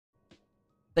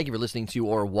Thank you for listening to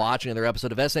or watching another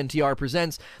episode of SNTR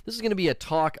Presents. This is going to be a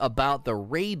talk about the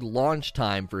raid launch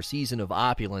time for Season of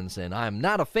Opulence, and I'm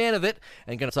not a fan of it,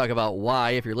 and going to talk about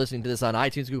why. If you're listening to this on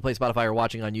iTunes, Google Play, Spotify, or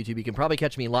watching on YouTube, you can probably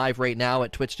catch me live right now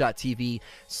at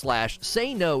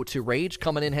twitch.tv/say no to rage.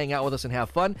 Come on in, hang out with us, and have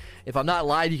fun. If I'm not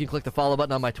live, you can click the follow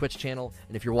button on my Twitch channel,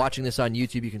 and if you're watching this on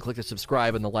YouTube, you can click the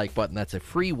subscribe and the like button. That's a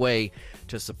free way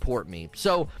to support me.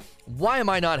 So, why am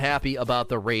I not happy about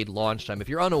the raid launch time? If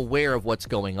you're unaware of what's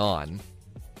going on,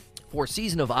 for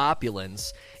Season of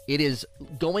Opulence, it is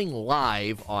going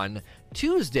live on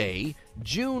Tuesday,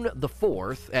 June the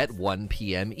 4th at 1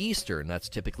 p.m. Eastern. That's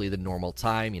typically the normal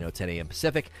time, 10 a.m.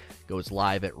 Pacific, goes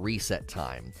live at reset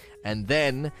time. And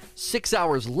then 6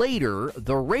 hours later,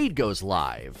 the raid goes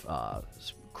live.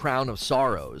 Crown of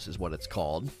Sorrows is what it's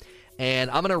called.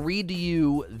 And I'm going to read to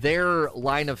you their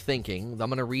line of thinking. I'm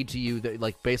going to read to you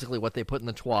basically what they put in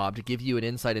the TWAB to give you an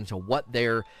insight into what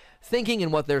they're thinking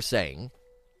and what they're saying.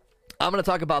 I'm going to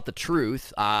talk about the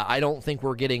truth. I don't think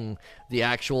we're getting the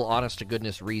actual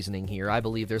honest-to-goodness reasoning here. I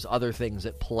believe there's other things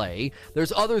at play.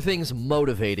 There's other things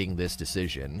motivating this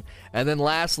decision. And then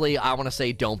lastly, I want to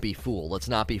say don't be fooled. Let's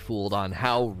not be fooled on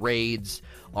how raids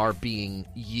are being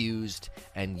used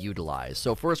and utilized.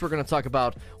 So first, we're going to talk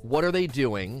about what are they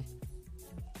doing.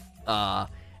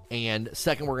 And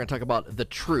second, we're going to talk about the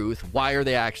truth. Why are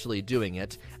they actually doing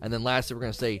it? And then lastly, we're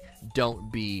going to say,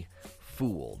 don't be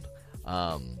fooled.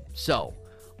 So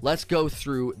let's go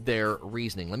through their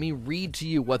reasoning. Let me read to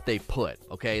you what they put,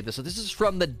 okay? So this is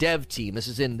from the dev team. This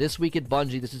is in This Week at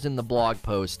Bungie. This is in the blog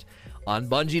post on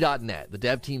Bungie.net. The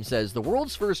dev team says, the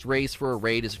world's first race for a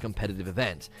raid is a competitive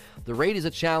event. The raid is a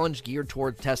challenge geared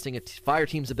toward testing a fire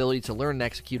team's ability to learn and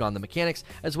execute on the mechanics,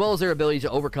 as well as their ability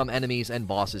to overcome enemies and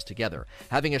bosses together.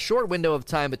 Having a short window of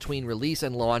time between release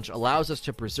and launch allows us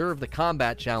to preserve the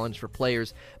combat challenge for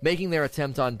players making their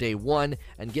attempt on day one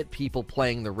and get people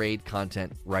playing the raid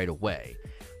content right away.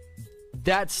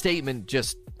 That statement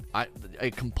just... I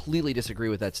completely disagree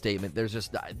with that statement.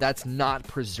 That's not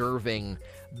preserving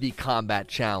the combat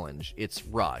challenge. It's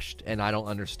rushed, and I don't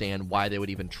understand why they would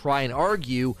even try and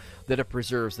argue that it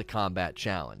preserves the combat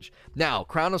challenge. Now,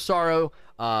 Crown of Sorrow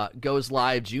goes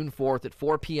live June 4th at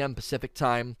 4 p.m. Pacific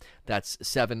time. That's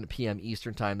 7 p.m.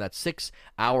 Eastern time. That's 6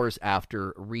 hours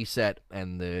after reset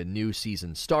and the new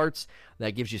season starts.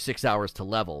 That gives you 6 hours to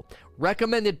level.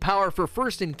 Recommended power for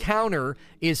first encounter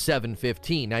is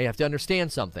 715. Now, you have to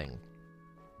understand something.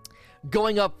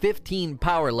 Going up 15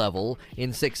 power level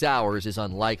in 6 hours is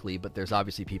unlikely, but there's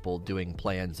obviously people doing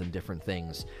plans and different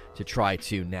things to try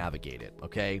to navigate it,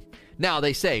 okay? Now,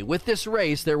 they say, with this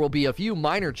race, there will be a few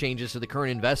minor changes to the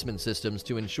current investment systems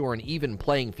to ensure an even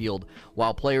playing field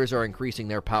while players are increasing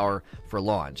their power for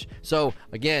launch. So,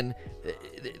 again,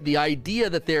 the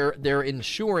idea that they're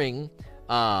ensuring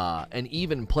an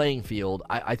even playing field,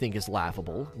 I think is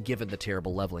laughable, given the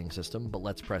terrible leveling system, but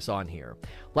let's press on here.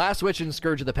 Last Witch and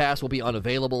Scourge of the Past will be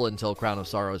unavailable until Crown of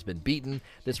Sorrow has been beaten.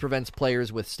 This prevents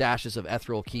players with stashes of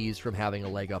Ethereal Keys from having a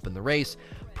leg up in the race.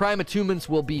 Prime Attunements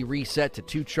will be reset to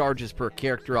 2 charges per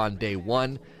character on day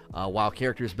 1. While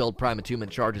characters build Prime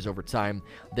Attunement charges over time,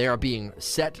 they are being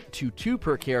set to 2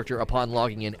 per character upon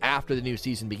logging in after the new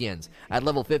season begins. At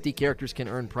level 50, characters can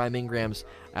earn Prime Engrams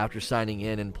after signing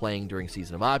in and playing during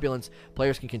Season of Opulence.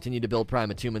 Players can continue to build Prime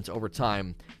Attunements over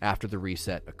time after the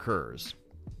reset occurs.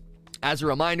 As a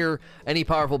reminder, any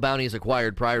powerful bounties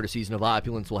acquired prior to Season of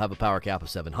Opulence will have a power cap of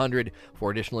 700. For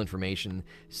additional information,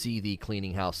 see the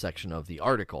Cleaning House section of the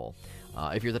article.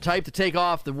 If you're the type to take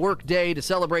off the work day to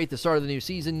celebrate the start of the new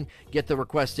season, get the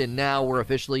request in now. We're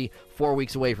officially 4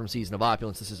 weeks away from Season of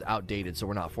Opulence. This is outdated, so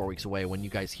we're not 4 weeks away when you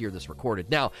guys hear this recorded.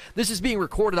 Now, this is being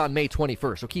recorded on May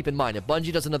 21st, so keep in mind, if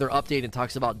Bungie does another update and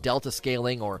talks about delta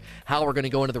scaling or how we're going to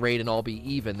go into the raid and all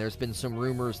be even, there's been some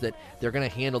rumors that they're going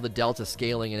to handle the delta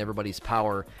scaling and everybody's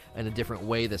power in a different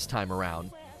way this time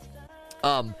around.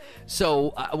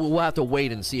 So we'll have to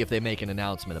wait and see if they make an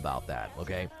announcement about that,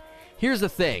 okay? Here's the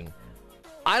thing.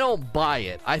 I don't buy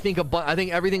it. I think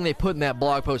everything they put in that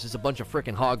blog post is a bunch of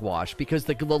freaking hogwash because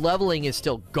the leveling is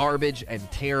still garbage and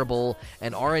terrible,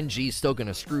 and RNG is still going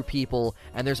to screw people,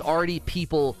 and there's already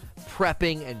people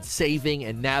prepping and saving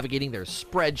and navigating. There's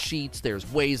spreadsheets.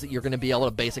 There's ways that you're going to be able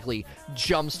to basically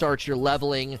jumpstart your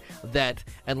leveling that,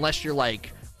 unless you're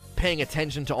like paying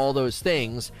attention to all those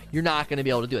things, you're not going to be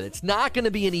able to do it. It's not going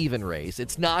to be an even race.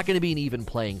 It's not going to be an even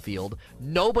playing field.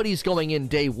 Nobody's going in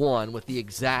day one with the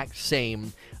exact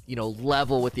same,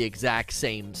 level with the exact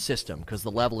same system because the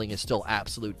leveling is still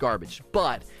absolute garbage.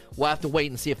 But we'll have to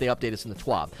wait and see if they update us in the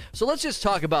TWAB. So let's just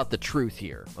talk about the truth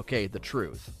here, okay? The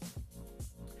truth.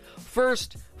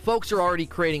 First, folks are already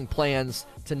creating plans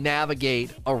to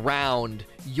navigate around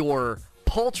your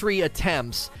paltry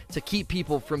attempts to keep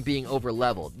people from being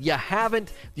over-leveled. You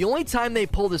haven't. The only time they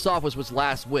pulled this off was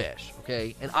Last Wish,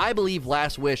 okay? And I believe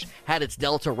Last Wish had its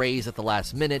delta raised at the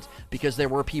last minute because there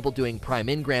were people doing prime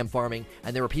engram farming,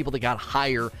 and there were people that got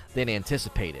higher than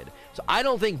anticipated. So I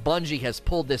don't think Bungie has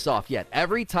pulled this off yet.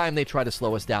 Every time they try to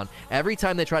slow us down, every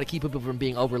time they try to keep people from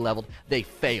being over-leveled, they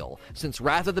fail. Since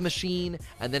Wrath of the Machine,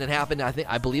 and then it happened,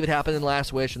 I believe it happened in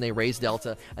Last Wish, and they raised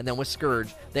delta, and then with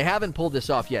Scourge, they haven't pulled this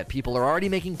off yet. People are already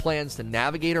making plans to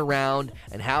navigate around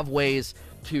and have ways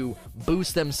to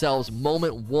boost themselves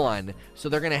moment one. So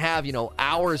they're going to have,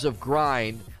 hours of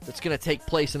grind that's going to take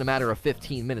place in a matter of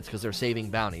 15 minutes because they're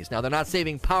saving bounties. Now, they're not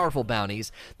saving powerful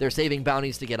bounties. They're saving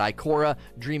bounties to get Ikora,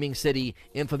 Dreaming City,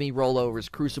 Infamy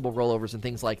rollovers, Crucible rollovers, and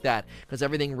things like that because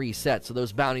everything resets. So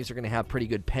those bounties are going to have pretty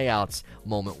good payouts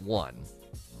moment one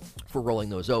for rolling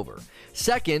those over.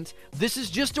 Second, this is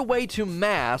just a way to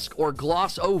mask or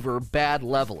gloss over bad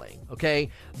leveling, okay?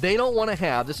 They don't want to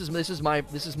have, this is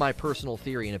my personal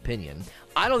theory and opinion.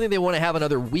 I don't think they want to have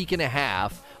another week and a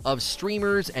half of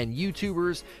streamers and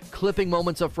YouTubers clipping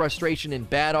moments of frustration and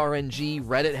bad RNG.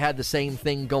 Reddit had the same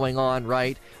thing going on,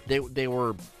 right?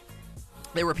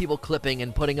 There were people clipping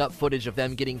and putting up footage of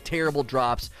them getting terrible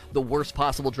drops, the worst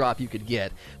possible drop you could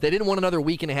get. They didn't want another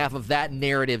week and a half of that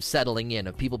narrative settling in,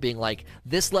 of people being like,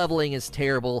 this leveling is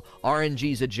terrible,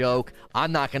 RNG's a joke,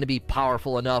 I'm not going to be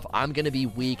powerful enough, I'm going to be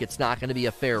weak, it's not going to be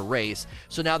a fair race.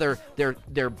 So now they're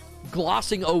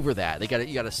glossing over that. You got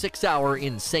a 6-hour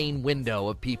insane window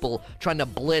of people trying to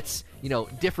blitz,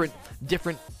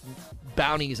 different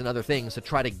bounties and other things to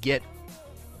try to get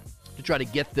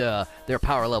their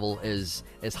power level as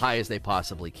high as they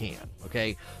possibly can,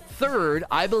 okay? Third,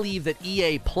 I believe that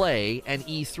EA Play and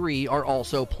E3 are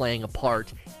also playing a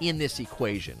part in this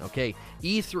equation, okay?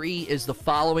 E3 is the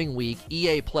following week.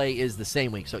 EA Play is the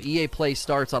same week. So EA Play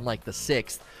starts on like the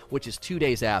 6th, which is 2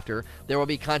 days after. There will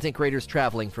be content creators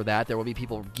traveling for that. There will be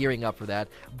people gearing up for that.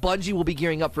 Bungie will be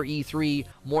gearing up for E3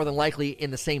 more than likely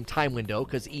in the same time window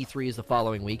because E3 is the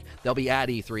following week. They'll be at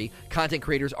E3. Content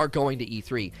creators are going to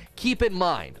E3. Keep in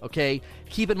mind, okay?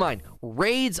 Keep in mind,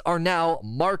 raids are now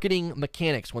marketing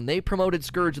mechanics. When they promoted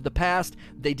Scourge of the Past,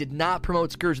 they did not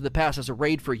promote Scourge of the Past as a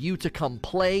raid for you to come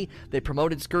play. They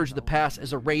promoted Scourge of the Past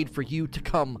as a raid for you to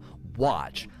come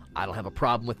watch. I don't have a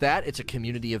problem with that. It's a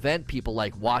community event. People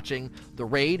like watching the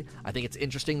raid. I think it's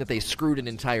interesting that they screwed an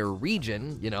entire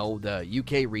region, the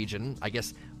UK region, I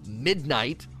guess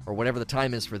midnight or whatever the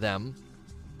time is for them,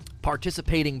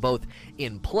 participating both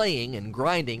in playing and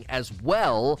grinding as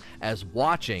well as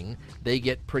watching. They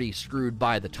get pretty screwed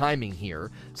by the timing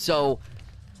here. So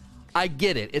I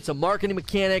get it. It's a marketing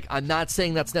mechanic. I'm not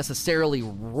saying that's necessarily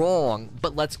wrong,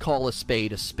 but let's call a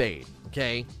spade,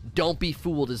 okay? Don't be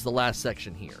fooled is the last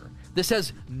section here. This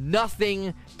has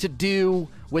nothing to do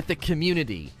with the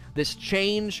community. This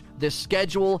change, this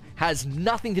schedule has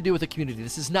nothing to do with the community.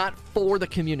 This is not for the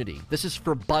community. This is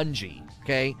for Bungie,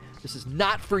 okay? This is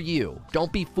not for you.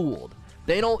 Don't be fooled.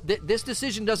 This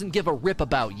decision doesn't give a rip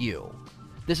about you.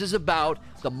 This is about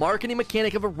the marketing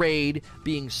mechanic of a raid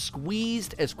being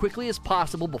squeezed as quickly as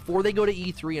possible before they go to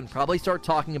E3 and probably start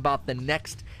talking about the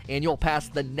next annual pass,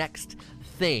 the next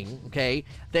thing, okay?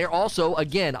 They're also,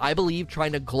 again, I believe,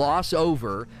 trying to gloss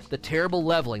over the terrible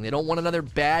leveling. They don't want another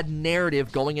bad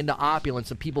narrative going into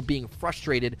Opulence and people being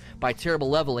frustrated by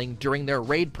terrible leveling during their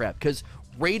raid prep, because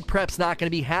raid prep's not going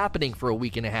to be happening for a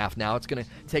week and a half now. It's going to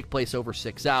take place over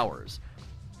 6 hours.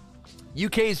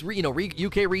 UK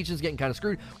region's getting kind of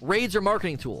screwed. Raids are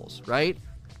marketing tools, right?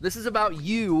 This is about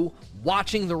you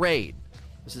watching the raid.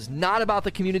 This is not about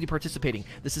the community participating.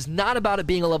 This is not about it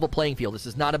being a level playing field. This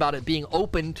is not about it being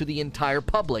open to the entire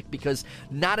public, because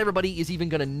not everybody is even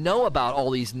going to know about all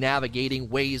these navigating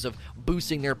ways of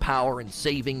boosting their power and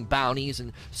saving bounties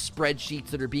and spreadsheets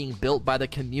that are being built by the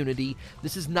community.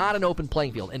 This is not an open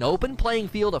playing field. An open playing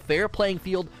field, a fair playing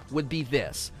field, would be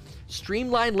this.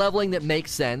 Streamlined leveling that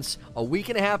makes sense, a week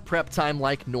and a half prep time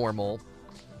like normal,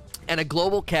 and a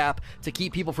global cap to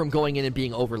keep people from going in and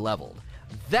being over-leveled.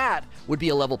 That would be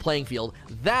a level playing field.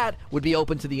 That would be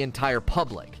open to the entire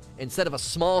public, instead of a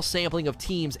small sampling of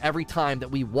teams every time that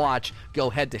we watch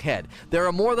go head-to-head. There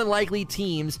are more than likely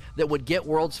teams that would get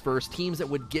worlds first, teams that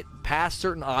would get past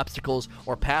certain obstacles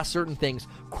or past certain things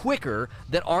quicker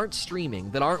that aren't streaming,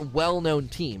 that aren't well-known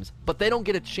teams, but they don't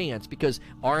get a chance because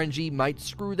RNG might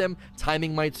screw them,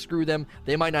 timing might screw them,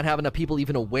 they might not have enough people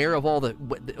even aware of all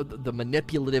the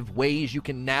manipulative ways you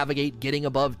can navigate getting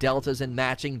above deltas and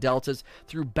matching deltas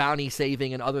through bounty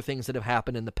saving and other things that have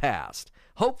happened in the past.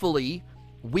 Hopefully,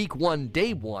 Week 1,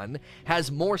 Day 1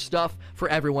 has more stuff for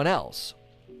everyone else.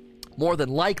 more than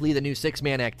likely the new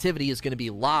 6-man activity is going to be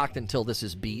locked until this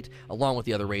is beat, along with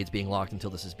the other raids being locked until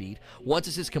this is beat. Once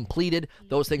this is completed,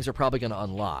 those things are probably going to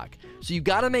unlock. So you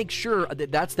got to make sure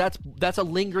that that's a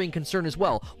lingering concern as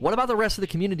well. What about the rest of the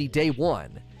community day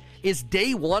one? Is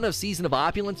day one of Season of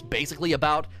Opulence basically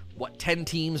about, 10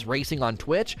 teams racing on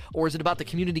Twitch? Or is it about the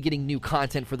community getting new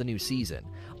content for the new season?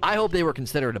 I hope they were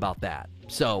considerate about that.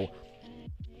 So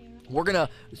we're going to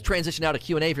transition now to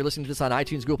Q&A. If you're listening to this on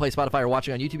iTunes, Google Play, Spotify, or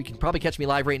watching on YouTube, you can probably catch me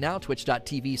live right now,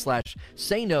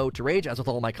 twitch.tv/say no to rage. As with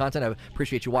all of my content, I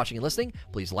appreciate you watching and listening.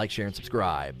 Please like, share, and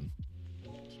subscribe.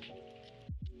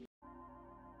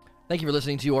 Thank you for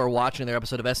listening to or watching another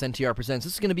episode of SNTR Presents.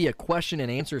 This is going to be a question and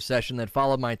answer session that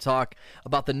followed my talk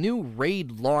about the new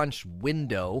raid launch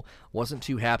window. Wasn't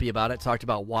too happy about it. Talked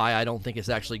about why I don't think it's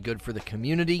actually good for the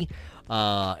community.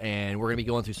 And we're going to be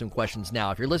going through some questions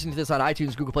now. If you're listening to this on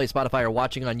iTunes, Google Play, Spotify, or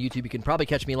watching on YouTube, you can probably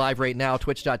catch me live right now,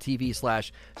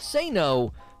 twitch.tv/say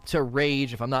no to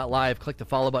rage. If I'm not live, click the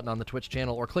follow button on the Twitch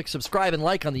channel or click subscribe and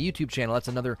like on the YouTube channel. That's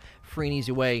another free and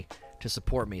easy way to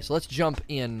support me. So let's jump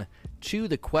in to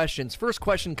the questions. First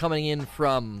question coming in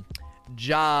from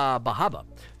Ja Bahaba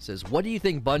says, what do you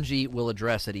think Bungie will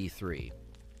address at E3?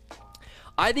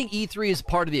 I think E3 is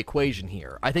part of the equation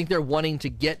here. I think they're wanting to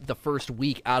get the first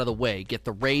week out of the way, get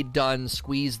the raid done,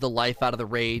 squeeze the life out of the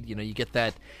raid. You know, you get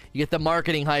the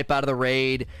marketing hype out of the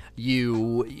raid.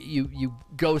 You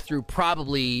go through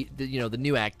probably the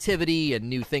new activity and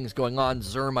new things going on.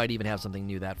 Xur might even have something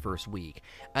new that first week,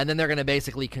 and then they're going to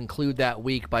basically conclude that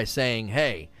week by saying,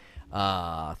 "Hey,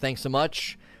 thanks so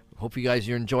much. Hope you guys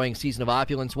are enjoying Season of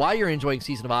Opulence. While you're enjoying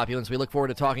Season of Opulence, we look forward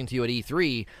to talking to you at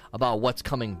E3 about what's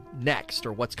coming next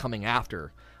or what's coming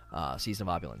after Season of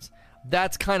Opulence."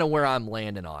 That's kind of where I'm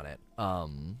landing on it.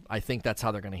 I think that's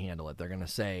how they're going to handle it. They're going to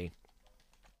say,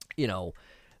 the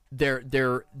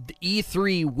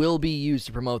E3 will be used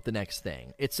to promote the next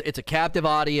thing. It's a captive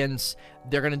audience.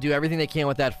 They're going to do everything they can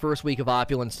with that first week of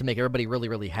Opulence to make everybody really,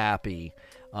 really happy.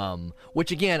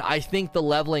 Which again, I think the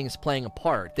leveling is playing a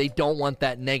part. They don't want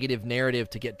that negative narrative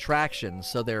to get traction,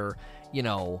 so they're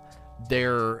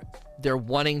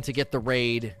wanting to get the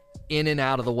raid in and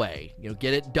out of the way.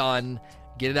 Get it done,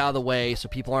 get it out of the way, so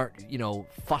people aren't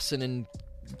fussing and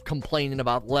complaining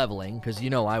about leveling, because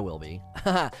I will be.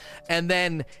 And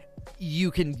then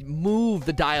you can move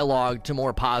the dialogue to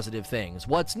more positive things.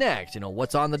 What's next?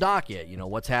 What's on the docket?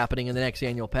 What's happening in the next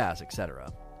annual pass,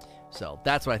 etc. So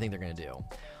that's what I think they're going to do.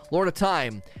 Lord of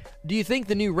Time, do you think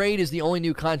the new raid is the only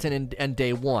new content in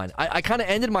day one? I kind of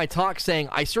ended my talk saying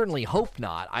I certainly hope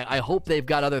not. I hope they've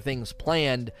got other things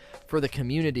planned for the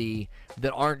community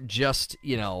that aren't just,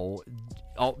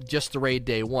 just the raid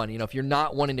day one. If you're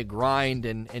not wanting to grind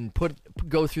and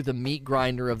go through the meat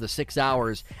grinder of the 6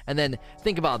 hours, and then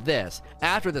think about this,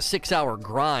 after the 6 hour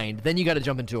grind, then you got to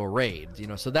jump into a raid,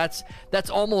 so that's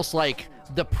almost like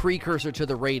the precursor to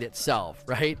the raid itself,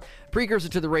 right? Precursor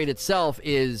to the raid itself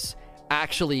is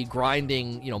actually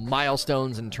grinding,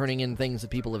 milestones and turning in things that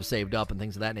people have saved up and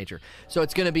things of that nature. So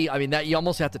it's going to be, that you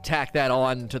almost have to tack that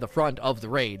on to the front of the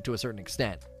raid to a certain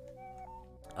extent.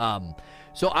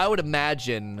 So I would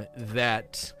imagine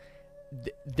that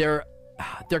they're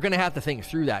going to have to think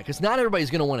through that, because not everybody's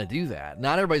going to want to do that.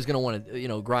 Not everybody's going to want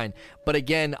to, grind. But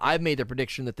again, I've made the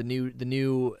prediction that the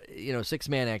new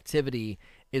 6-man activity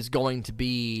is going to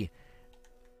be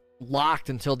locked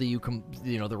until the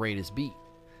raid is beat.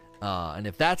 And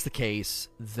if that's the case,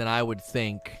 then I would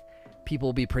think people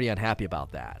will be pretty unhappy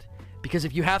about that. Because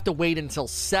if you have to wait until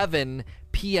 7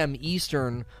 p.m.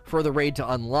 Eastern for the raid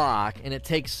to unlock, and it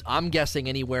takes, I'm guessing,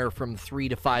 anywhere from 3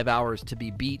 to 5 hours to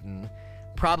be beaten,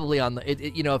 probably on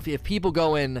the, if people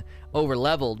go in over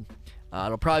leveled,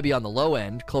 it'll probably be on the low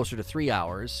end, closer to 3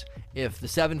 hours. If the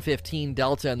 7:15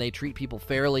 delta and they treat people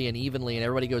fairly and evenly and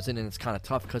everybody goes in and it's kind of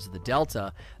tough because of the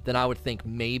delta, then I would think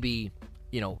maybe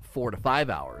 4 to 5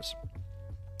 hours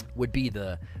would be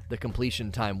the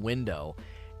completion time window.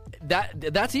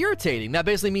 That's irritating. That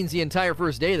basically means the entire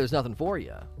first day there's nothing for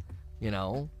you.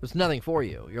 There's nothing for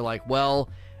you. You're like, well,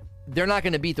 they're not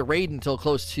going to beat the raid until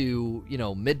close to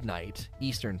midnight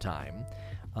Eastern time.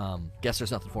 Guess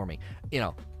there's nothing for me.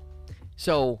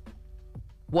 So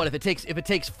what if it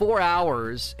takes 4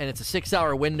 hours and it's a 6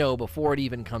 hour window before it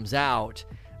even comes out?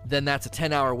 Then that's a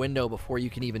 10-hour window before you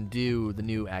can even do the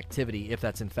new activity, if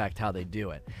that's in fact how they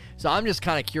do it. So I'm just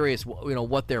kind of curious,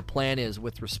 what their plan is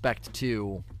with respect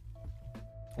to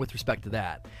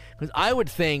that, because I would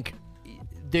think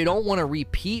they don't want to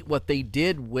repeat what they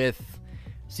did with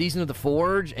Season of the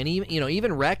Forge and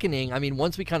even Reckoning.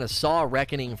 Once we kind of saw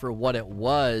Reckoning for what it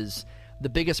was, the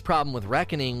biggest problem with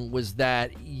Reckoning was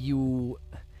that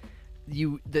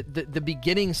the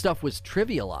beginning stuff was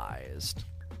trivialized.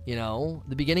 You know,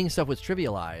 the beginning stuff was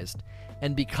trivialized,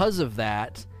 and because of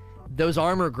that, those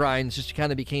armor grinds just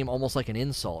kind of became almost like an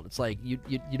insult. It's like you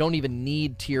don't even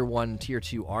need tier 1, tier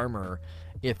 2 armor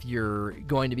if you're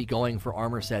going to be going for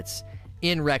armor sets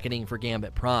in Reckoning for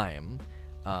Gambit Prime.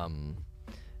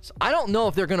 So I don't know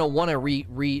if they're going to want to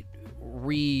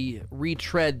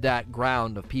retread that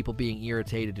ground of people being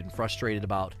irritated and frustrated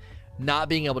about not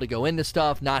being able to go into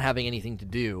stuff, not having anything to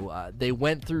do. They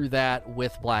went through that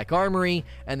with Black Armory,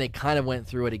 and they kind of went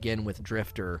through it again with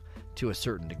Drifter to a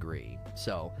certain degree.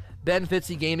 So, Ben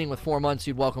Fitzy Gaming with 4 months,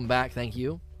 you'd welcome back. Thank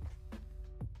you.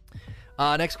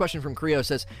 Next question from Creo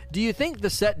says, do you think the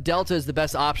set Delta is the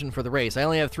best option for the race? I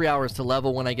only have 3 hours to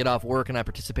level when I get off work, and I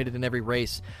participated in every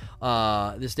race.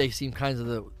 This day seemed kind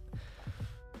of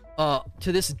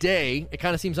to this day, it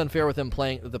kind of seems unfair with them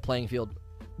the playing field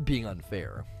being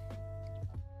unfair.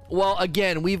 Well,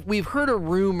 again, we've heard a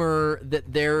rumor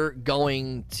that they're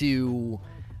going to,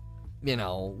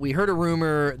 we heard a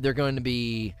rumor they're going to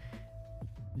be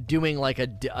doing like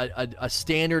a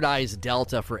standardized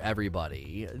Delta for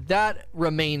everybody. That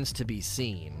remains to be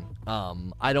seen.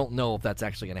 I don't know if that's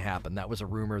actually going to happen. That was a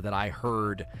rumor that I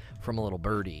heard from a little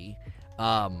birdie.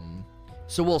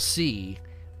 So we'll see.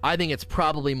 I think it's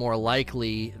probably more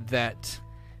likely that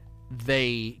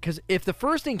because if the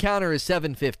first encounter is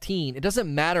 7:15, it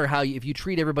doesn't matter if you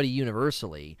treat everybody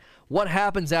universally. What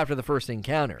happens after the first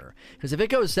encounter? Because if it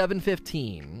goes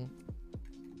 7:15,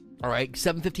 all right,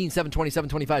 7:15, 7:20,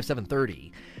 7:25,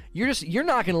 7:30, you're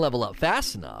not going to level up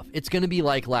fast enough. It's going to be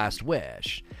like Last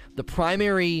Wish. The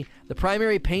primary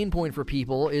pain point for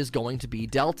people is going to be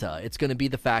Delta. It's going to be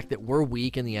the fact that we're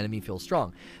weak and the enemy feels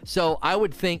strong. So I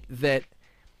would think that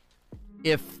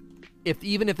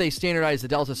even if they standardize the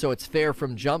Delta so it's fair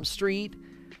from Jump Street,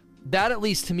 that at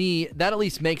least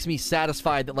makes me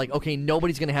satisfied that, like, okay,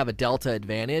 nobody's going to have a Delta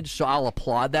advantage, so I'll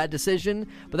applaud that decision,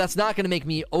 but that's not going to make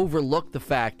me overlook the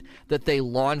fact that they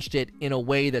launched it in a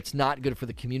way that's not good for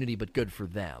the community but good for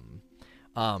them.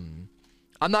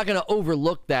 I'm not going to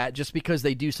overlook that just because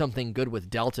they do something good with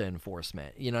Delta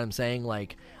enforcement. You know what I'm saying?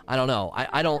 Like, I don't know.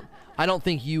 I don't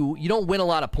think you don't win a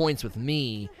lot of points with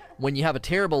me when you have a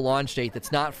terrible launch date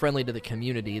that's not friendly to the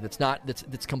community,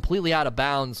 that's completely out of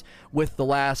bounds with the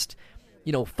last,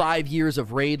 5 years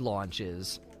of raid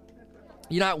launches.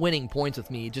 You're not winning points with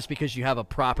me just because you have a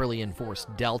properly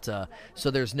enforced Delta,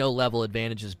 so there's no level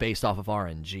advantages based off of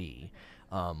RNG,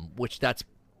 which that's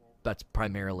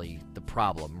primarily the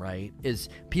problem, right? Is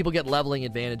people get leveling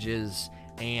advantages,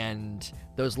 and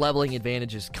those leveling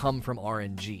advantages come from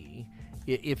RNG.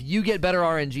 If you get better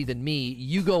RNG than me,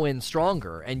 you go in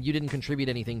stronger, and you didn't contribute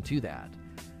anything to that.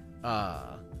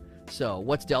 So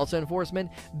what's Delta enforcement?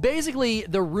 Basically,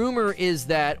 the rumor is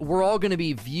that we're all going to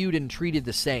be viewed and treated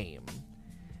the same.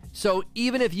 So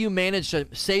even if you manage to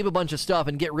save a bunch of stuff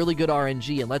and get really good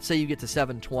RNG, and let's say you get to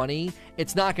 720,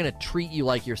 it's not going to treat you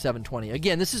like you're 720.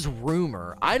 Again, this is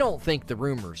rumor. I don't think the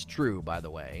rumor's true, by the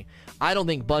way. I don't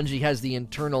think Bungie has the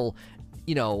internal,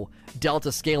 Delta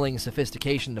scaling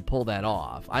sophistication to pull that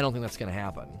off. I don't think that's going to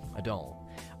happen. I don't.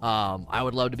 I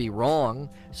would love to be wrong.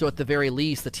 So at the very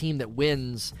least, the team that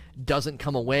wins doesn't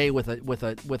come away with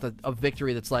a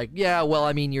victory that's like, yeah, well,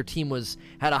 I mean, your team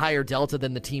had a higher Delta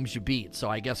than the teams you beat, so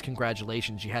I guess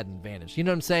congratulations, you had an advantage. You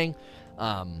know what I'm saying?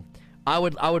 I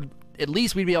would at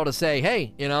least we'd be able to say,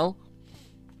 hey,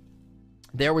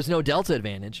 there was no Delta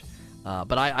advantage.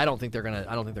 But I don't think they're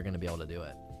gonna be able to do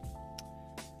it.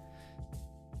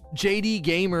 JD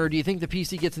Gamer, do you think the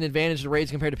PC gets an advantage in raids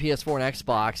compared to PS4 and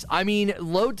Xbox? I mean,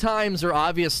 load times are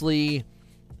obviously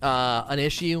an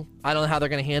issue. I don't know how they're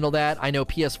going to handle that. I know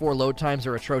PS4 load times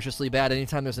are atrociously bad.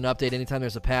 Anytime there's an update, anytime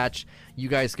there's a patch, you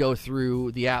guys go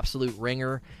through the absolute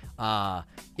ringer.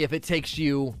 If it takes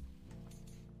you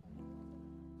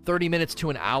 30 minutes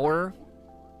to an hour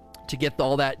to get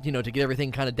all that, to get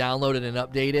everything kind of downloaded and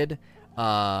updated,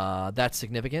 that's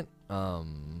significant.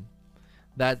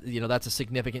 That's a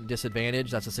significant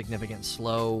disadvantage. That's a significant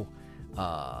slowdown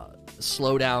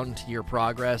to your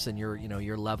progress and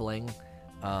your leveling.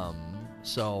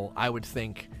 So I would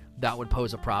think that would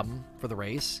pose a problem for the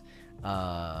race.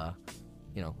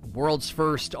 World's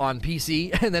first on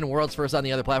PC and then world's first on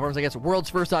the other platforms. I guess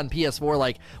world's first on PS4,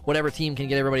 like whatever team can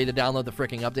get everybody to download the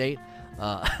freaking update,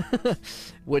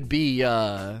 would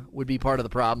be part of the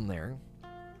problem there.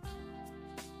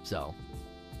 So.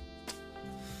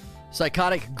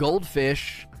 Psychotic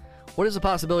Goldfish. What is the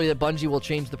possibility that Bungie will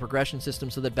change the progression system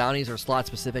so that bounties are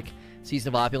slot-specific Season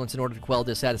of Opulence in order to quell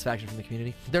dissatisfaction from the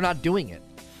community? They're not doing it.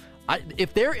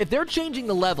 If they're changing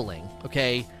the leveling,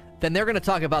 okay, then they're going to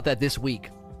talk about that this week.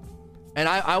 And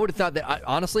I would have thought that,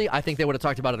 honestly, I think they would have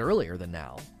talked about it earlier than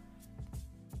now.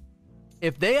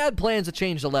 If they had plans to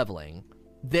change the leveling,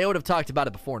 they would have talked about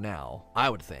it before now, I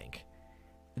would think.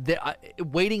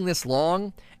 Waiting this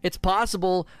long, it's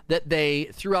possible that they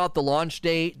threw out the launch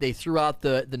date, they threw out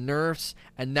the nerfs,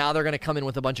 and now they're going to come in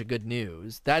with a bunch of good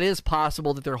news. That is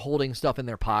possible that they're holding stuff in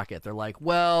their pocket. They're like,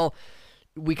 well,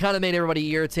 we kind of made everybody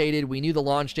irritated. We knew the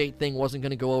launch date thing wasn't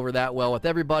going to go over that well with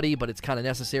everybody, but it's kind of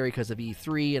necessary because of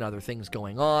E3 and other things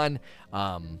going on.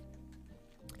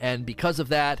 And because of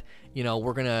that, you know,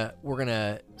 we're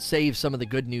gonna save some of the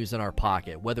good news in our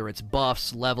pocket, whether it's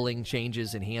buffs, leveling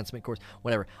changes, enhancement cores,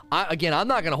 whatever. I'm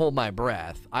not gonna hold my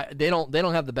breath. They don't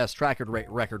have the best record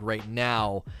right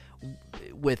now,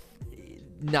 with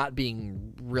not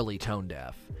being really tone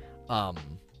deaf.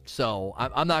 So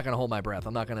I'm not going to hold my breath.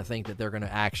 I'm not going to think that they're going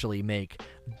to actually make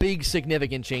big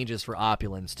significant changes for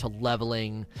Opulence to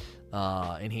leveling,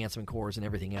 enhancement cores, and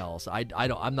everything else. I don't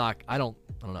know. I'm not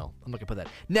going to put that.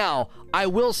 Now, I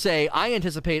will say I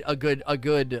anticipate a good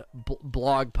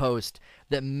blog post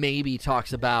that maybe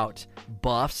talks about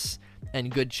buffs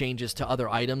and good changes to other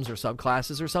items or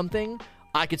subclasses or something.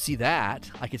 I could see that.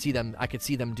 I could see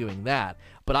them doing that.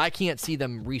 But I can't see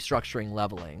them restructuring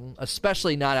leveling,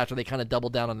 especially not after they kind of double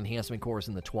down on enhancement cores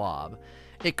in the TWAB.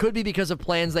 It could be because of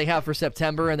plans they have for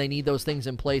September and they need those things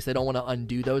in place. They don't want to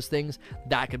undo those things.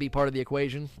 That could be part of the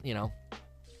equation, you know.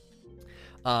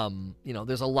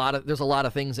 There's a lot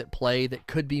of things at play that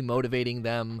could be motivating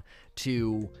them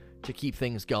to keep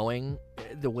things going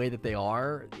the way that they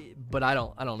are, but I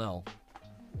don't know.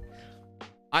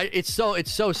 It's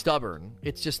so stubborn.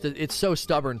 It's so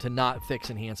stubborn to not fix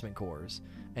enhancement cores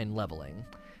and leveling.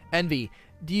 Envy,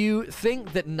 do you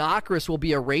think that Nokris will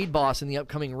be a raid boss in the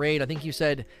upcoming raid? I think you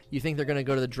said you think they're going to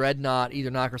go to the Dreadnought,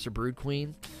 either Nokris or Brood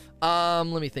Queen. Let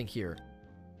me think here.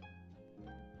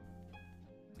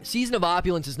 Season of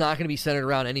Opulence is not going to be centered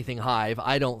around anything Hive,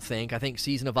 I don't think. I think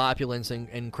Season of Opulence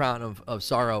and Crown of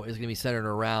Sorrow is going to be centered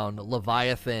around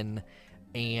Leviathan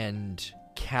and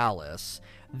Callus.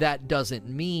 That doesn't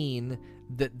mean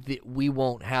that we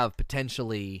won't have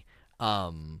potentially,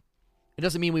 it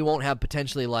doesn't mean we won't have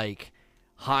potentially, like,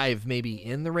 Hive maybe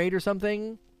in the raid or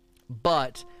something,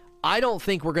 but I don't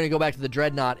think we're going to go back to the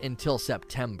Dreadnought until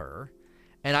September.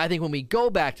 And I think when we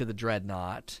go back to the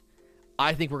Dreadnought,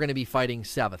 I think we're going to be fighting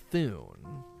Savathun.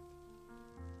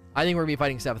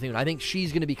 I think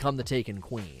she's going to become the Taken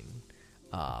Queen,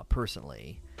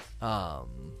 personally.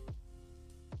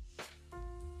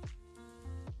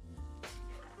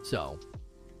 So,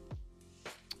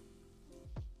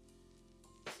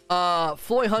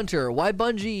 Floy Hunter, why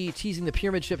Bungie teasing the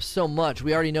pyramid ships so much?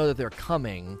 We already know that they're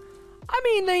coming. I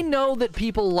mean, they know that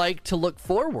people like to look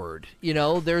forward. You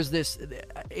know, there's this.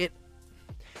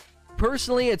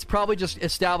 Personally, it's probably just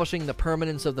establishing the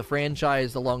permanence of the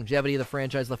franchise, the longevity of the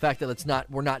franchise, the fact that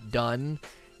we're not done.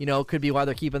 You know, could be why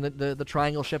they're keeping the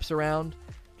triangle ships around,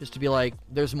 just to be like,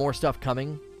 there's more stuff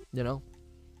coming. You know,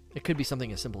 it could be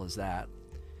something as simple as that.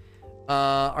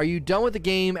 Are you done with the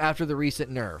game after the recent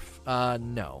nerf?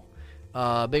 No.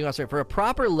 Big Monster, for a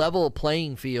proper level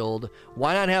playing field,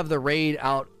 why not have the raid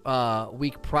out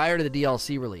week prior to the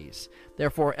DLC release?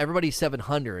 Therefore, everybody's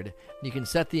 700. You can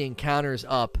set the encounters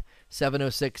up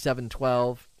 706,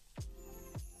 712.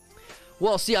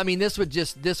 Well, see, I mean, this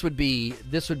would be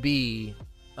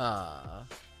a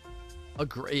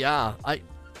great, yeah.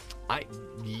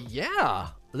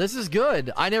 This is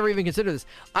good. I never even considered this.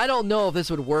 I don't know if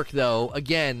this would work, though.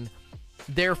 Again,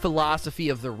 their philosophy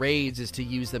of the raids is to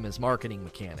use them as marketing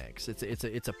mechanics.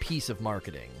 It's a piece of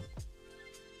marketing.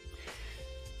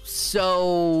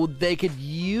 So they could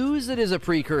use it as a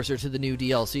precursor to the new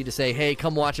DLC to say, hey,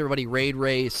 come watch everybody raid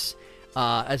race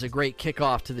as a great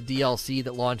kickoff to the DLC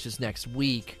that launches next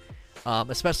week,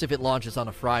 especially if it launches on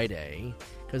a Friday,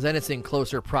 because then it's in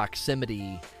closer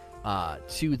proximity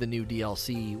to the new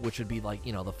DLC, which would be like,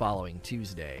 you know, the following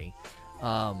Tuesday.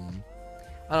 I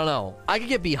don't know. I could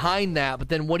get behind that, but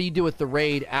then what do you do with the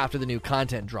raid after the new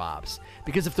content drops?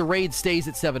 Because if the raid stays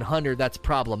at 700, that's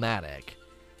problematic.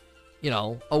 You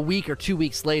know, a week or 2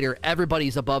 weeks later,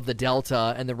 everybody's above the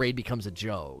delta and the raid becomes a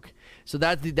joke. So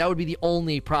that would be the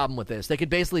only problem with this. They could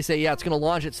basically say, yeah, it's going to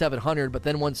launch at 700, but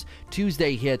then once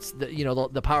Tuesday hits,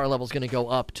 the power level is going to go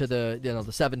up to the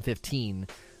 715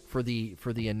 for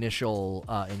the initial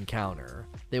encounter.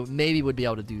 They maybe would be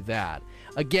able to do that.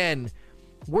 Again,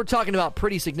 we're talking about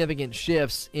pretty significant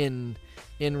shifts in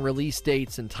release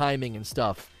dates and timing and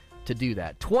stuff to do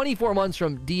that. 24 months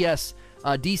from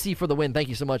DC for the win. Thank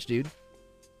you so much, dude.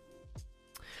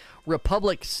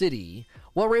 Republic City.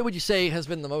 What raid would you say has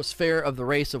been the most fair of the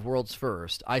race of World's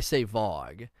First? I say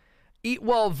Vogue.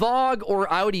 Well, Vogue,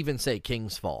 or I would even say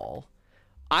King's Fall.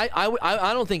 I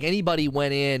don't think anybody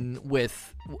went in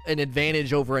with an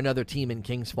advantage over another team in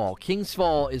King's Fall. King's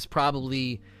Fall is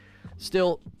probably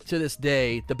still, to this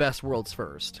day, the best World's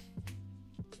First.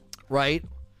 Right?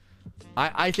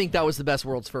 I think that was the best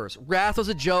World's First. Wrath was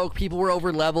a joke. People were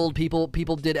over-leveled.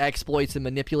 People did exploits and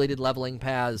manipulated leveling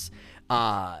paths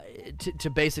to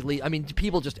basically... I mean,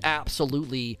 people just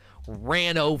absolutely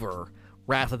ran over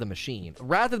Wrath of the Machine.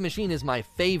 Wrath of the Machine is my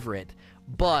favorite,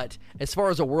 but as far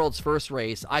as a World's First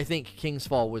race, I think King's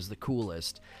Fall was the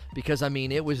coolest because, I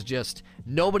mean, it was just...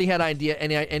 Nobody had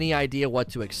any idea what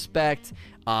to expect.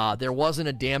 There wasn't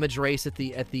a damage race at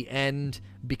the end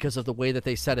because of the way that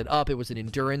they set it up. It was an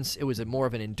endurance. It was more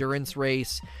of an endurance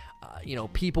race.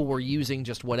 People were using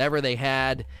just whatever they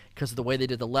had because of the way they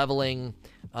did the leveling.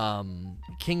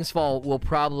 King's Fall will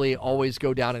probably always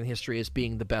go down in history as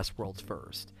being the best World's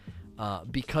First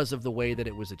because of the way that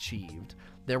it was achieved.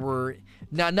 There were,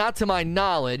 not to my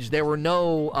knowledge, there were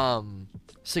no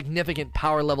significant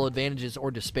power level advantages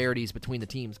or disparities between the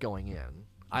teams going in.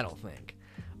 I don't think.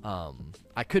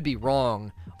 I could be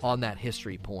wrong on that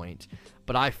history point,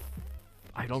 but I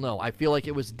don't know. I feel like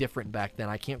it was different back then.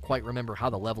 I can't quite remember how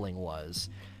the leveling was,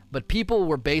 but people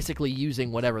were basically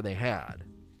using whatever they had.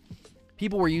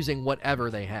 People were using whatever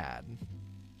they had.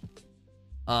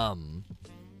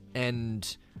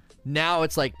 And now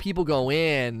it's like people go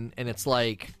in and it's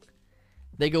like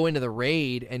they go into the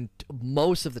raid, and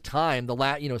most of the time,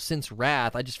 since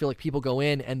Wrath, I just feel like people go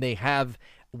in and they have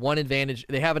one advantage.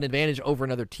 They have an advantage over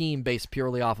another team based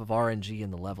purely off of RNG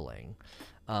and the leveling.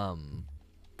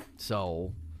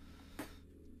 So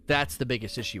that's the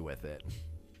biggest issue with it.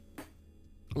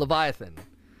 Leviathan,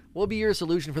 what would be your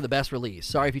solution for the best release?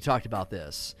 Sorry if you talked about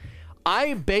this.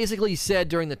 I basically said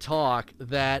during the talk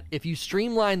that if you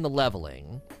streamline the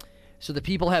leveling so that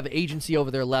people have agency over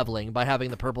their leveling by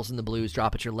having the purples and the blues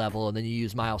drop at your level, and then you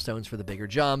use milestones for the bigger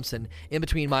jumps, and in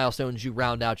between milestones you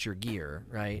round out your gear,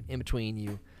 right? In between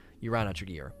you round out your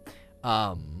gear.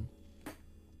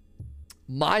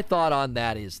 My thought on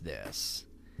that is this.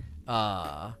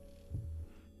 That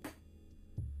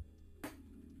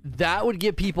would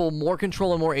give people more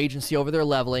control and more agency over their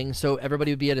leveling, so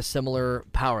everybody would be at a similar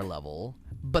power level,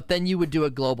 but then you would do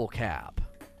a global cap.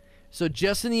 So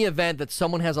just in the event that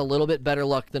someone has a little bit better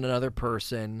luck than another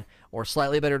person, or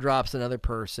slightly better drops than another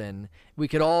person, we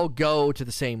could all go to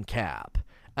the same cap.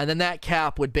 And then that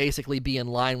cap would basically be in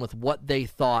line with what they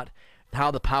thought,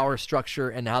 how the power structure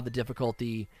and how the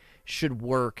difficulty should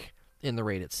work in the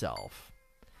raid itself.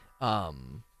 I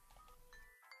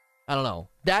don't know.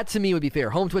 That to me would be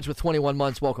fair. Home Twitch with 21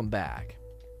 months, welcome back.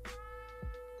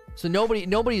 So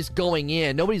nobody's going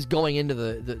into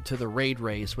the raid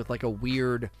race with like a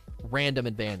weird random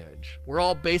advantage. We're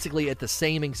all basically at the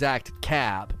same exact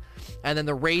cap, and then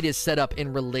the raid is set up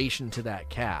in relation to that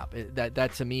cap.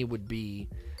 That to me would be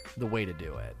the way to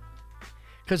do it.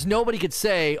 Because nobody could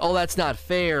say, oh, that's not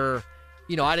fair,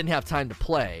 I didn't have time to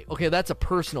play. Okay, that's a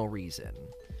personal reason.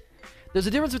 There's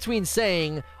a difference between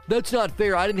saying, that's not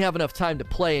fair, I didn't have enough time to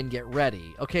play and get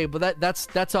ready. Okay, but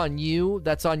that's on you,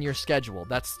 that's on your schedule.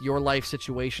 That's your life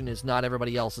situation, is not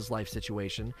everybody else's life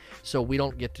situation. So we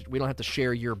don't have to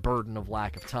share your burden of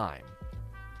lack of time.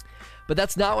 But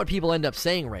that's not what people end up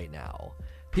saying right now.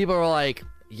 People are like,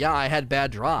 yeah, I had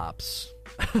bad drops.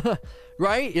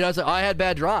 Right? It's like, I had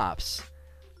bad drops.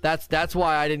 That's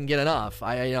why I didn't get enough.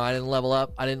 I didn't level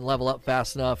up. I didn't level up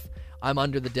fast enough. I'm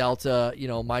under the delta.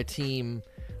 My team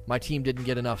didn't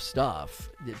get enough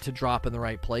stuff to drop in the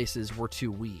right places. We're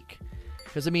too weak.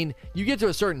 Because, you get to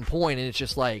a certain point and it's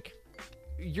just like,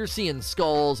 you're seeing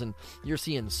skulls and you're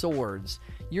seeing swords.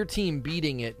 Your team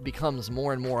beating it becomes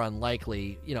more and more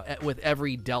unlikely, with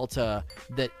every delta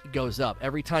that goes up.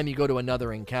 Every time you go to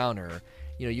another encounter,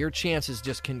 your chances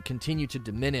just can continue to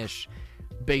diminish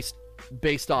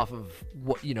based off of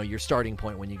what, your starting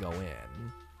point when you go in.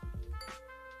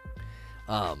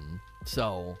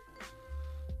 So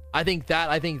I think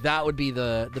that would be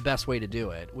the best way to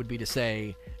do it, would be to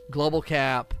say global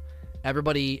cap.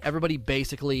 Everybody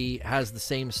basically has the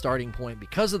same starting point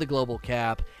because of the global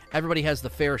cap. Everybody has the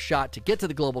fair shot to get to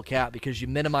the global cap because you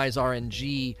minimize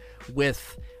RNG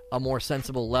with a more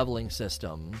sensible leveling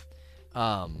system.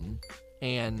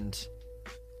 And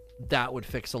that would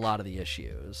fix a lot of the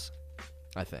issues,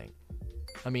 I think.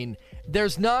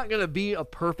 There's not going to be a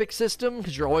perfect system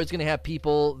because you're always going to have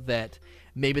people that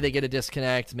maybe they get a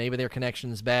disconnect, maybe their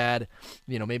connection's bad,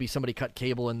 maybe somebody cut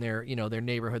cable in their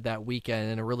neighborhood that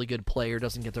weekend and a really good player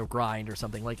doesn't get to grind or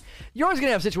something. Like, you're always going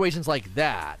to have situations like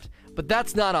that, but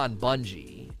that's not on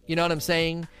Bungie. You know what I'm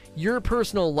saying? Your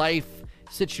personal life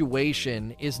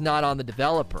situation is not on the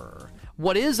developer.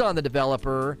 What is on the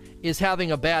developer is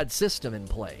having a bad system in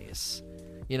place,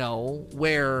 you know,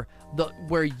 where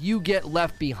you get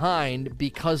left behind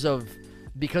because of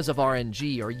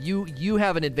RNG, or you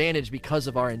have an advantage because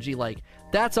of RNG. Like,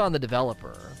 that's on the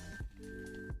developer.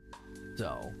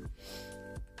 So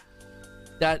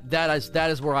that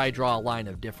is where I draw a line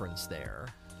of difference there,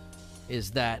 is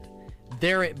that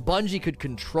Bungie could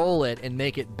control it and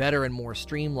make it better and more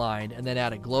streamlined, and then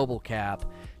add a global cap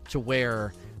to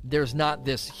where there's not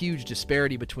this huge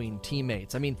disparity between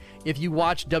teammates. I mean, if you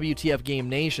watch WTF Game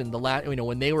Nation,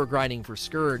 when they were grinding for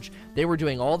Scourge, they were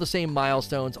doing all the same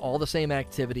milestones, all the same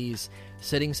activities,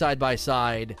 sitting side by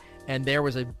side, and there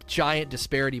was a giant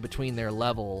disparity between their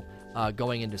level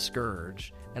going into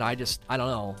Scourge. And I don't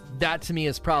know. That to me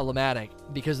is problematic,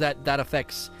 because that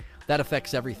affects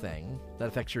everything. That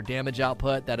affects your damage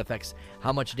output. That affects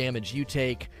how much damage you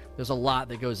take. There's a lot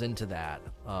that goes into that.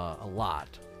 A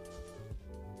lot.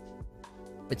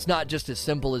 It's not just as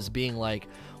simple as being like,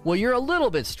 well, you're a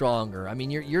little bit stronger. I mean,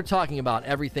 you're talking about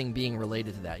everything being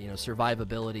related to that. You know,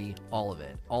 survivability, all of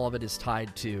it. All of it is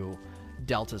tied to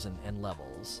deltas and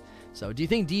levels. So, do you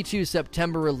think D2's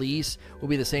September release will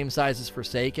be the same size as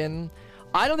Forsaken?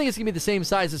 I don't think it's gonna be the same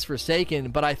size as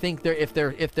Forsaken, but I think if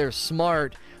they're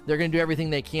smart, they're gonna do everything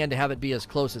they can to have it be as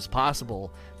close as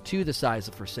possible to the size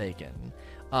of Forsaken,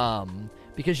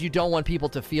 because you don't want people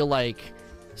to feel like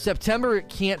September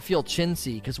can't feel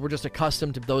chintzy, because we're just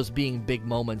accustomed to those being big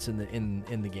moments in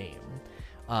the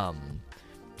game.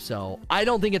 So I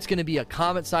don't think it's going to be a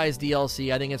Comet-sized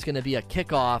DLC. I think it's going to be a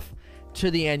kickoff to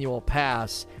the annual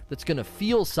pass that's going to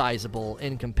feel sizable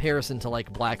in comparison to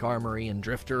like Black Armory and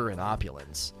Drifter and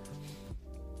Opulence.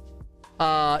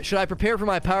 Should I prepare for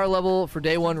my power level for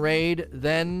day one raid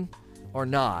then or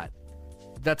not?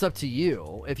 That's up to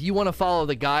you. If you want to follow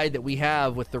the guide that we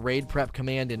have with the raid prep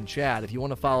command in chat, if you want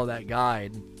to follow that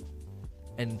guide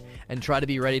and try to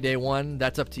be ready day one,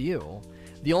 that's up to you.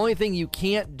 The only thing you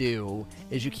can't do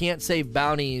is you can't save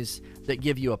bounties that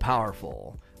give you a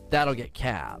powerful. That'll get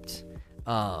capped.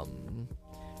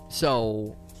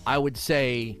 So I would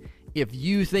say if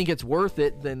you think it's worth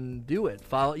it, then do it.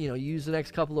 Follow, use the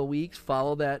next couple of weeks,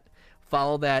 follow that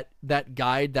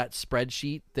guide, that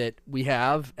spreadsheet that we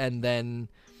have, and then,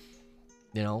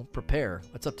 prepare.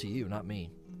 That's up to you, not me.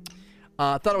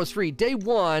 Thought it was free. Day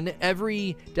one,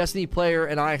 every Destiny player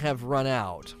and I have run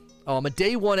out. Oh, I'm a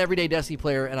day one everyday Destiny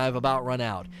player and I've about run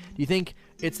out. Do you think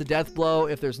it's the death blow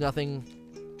if there's nothing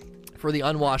for the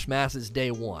unwashed masses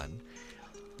day one?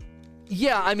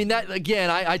 Yeah, I mean, that again,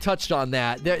 I touched on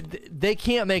that. They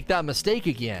can't make that mistake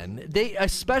again.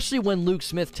 Especially when Luke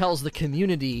Smith tells the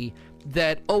community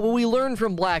that, we learned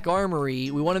from Black Armory,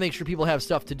 we want to make sure people have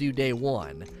stuff to do day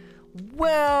one.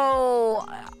 Well,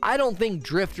 I don't think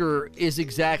Drifter is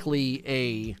exactly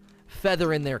a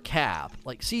feather in their cap.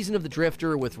 Like, Season of the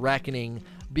Drifter with Reckoning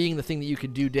being the thing that you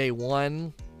could do day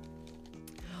one,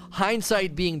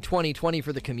 hindsight being 2020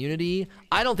 for the community,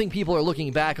 I don't think people are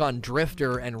looking back on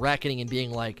Drifter and Reckoning and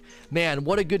being like, man,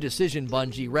 what a good decision,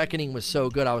 Bungie. Reckoning was so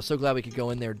good. I was so glad we could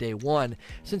go in there day one,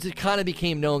 since it kind of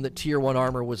became known that Tier 1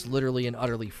 armor was literally and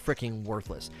utterly freaking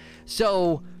worthless.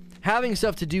 So having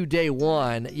stuff to do day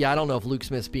one, I don't know if Luke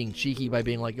Smith's being cheeky by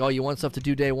being like, you want stuff to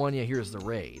do day one? Yeah, here's the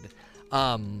raid.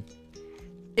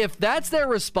 If that's their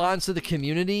response to the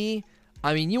community,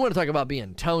 I mean, you want to talk about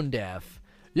being tone deaf.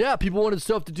 Yeah, people wanted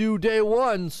stuff to do day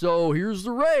one, so here's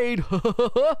the raid.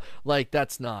 Like,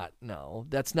 that's not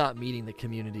meeting the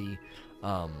community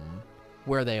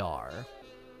where they are.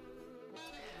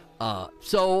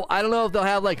 So I don't know if they'll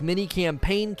have like mini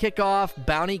campaign kickoff,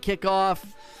 bounty kickoff,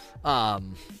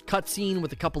 cutscene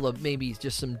with a couple of maybe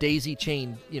just some daisy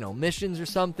chain, missions or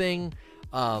something.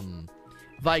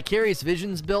 Vicarious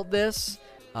Visions built this,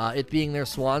 it being their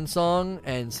swan song,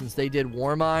 and since they did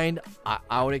Warmind,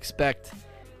 I would expect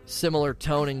similar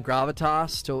tone and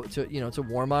gravitas to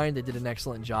Warmind. They did an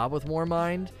excellent job with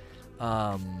Warmind.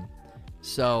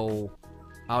 So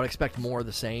I would expect more of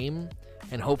the same,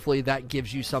 and hopefully that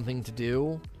gives you something to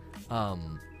do.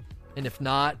 And if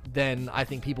not, then I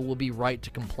think people will be right to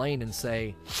complain and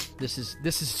say, this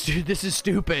is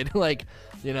stupid. Like,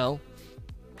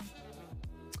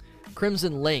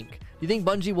 Crimson Link. Do you think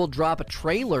Bungie will drop a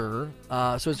trailer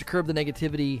so as to curb the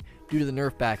negativity due to the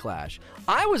nerf backlash?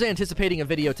 I was anticipating a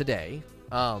video today.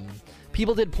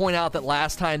 People did point out that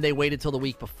last time they waited till the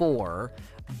week before,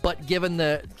 but given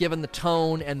the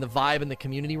tone and the vibe in the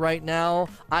community right now,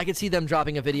 I could see them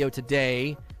dropping a video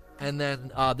today, and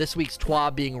then this week's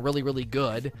TWAB being really, really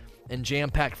good and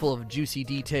jam-packed full of juicy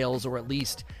details, or at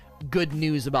least good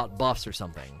news about buffs or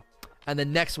something. and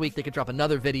then next week they could drop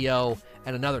another video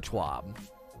and another TWAB,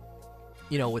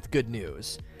 with good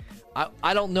news.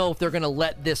 I don't know if they're going to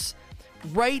let this...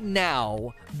 Right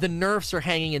now, the nerfs are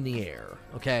hanging in the air,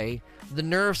 okay? The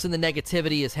nerfs and the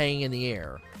negativity is hanging in the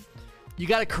air. You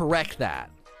got to correct that,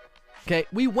 okay?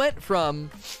 We went from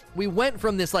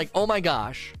this like, oh my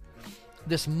gosh,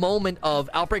 this moment of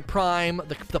Outbreak Prime,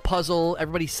 the puzzle,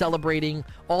 everybody celebrating,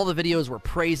 all the videos were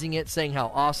praising it, saying how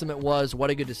awesome it was,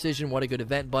 what a good decision, what a good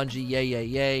event, Bungie, yay, yay,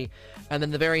 yay. And then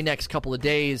the very next couple of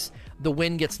days, the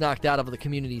wind gets knocked out of the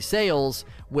community sales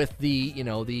with the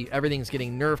everything's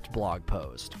getting nerfed blog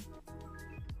post.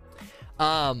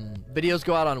 Videos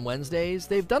go out on Wednesdays.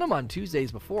 They've done them on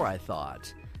Tuesdays before, I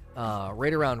thought.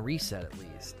 Right around reset, at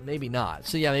least. Maybe not.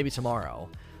 So yeah, maybe tomorrow.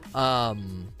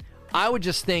 I would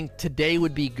just think today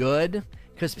would be good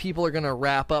because people are going to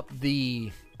wrap up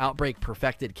the Outbreak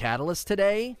Perfected Catalyst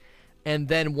today. And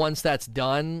then once that's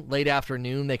done, late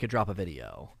afternoon, they could drop a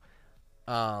video.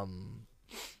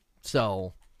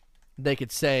 So they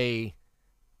could say,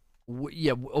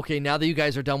 okay, now that you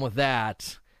guys are done with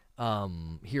that,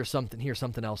 here's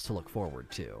something else to look forward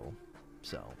to.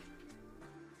 So...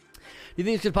 Do you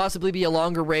think this could possibly be a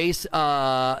longer race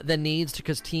than needs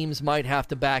because teams might have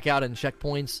to back out in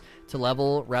checkpoints to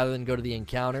level rather than go to the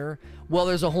encounter? Well,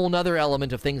 there's a whole nother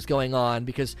element of things going on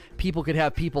because people could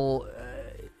have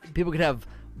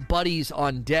buddies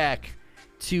on deck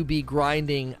to be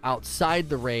grinding outside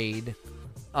the raid,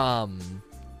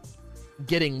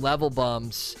 getting level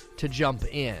bumps to jump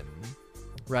in,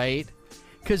 right?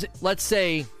 Because let's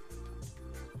say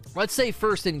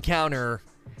first encounter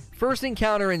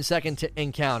and second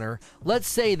encounter, let's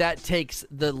say that takes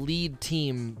the lead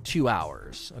team 2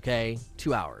 hours, okay?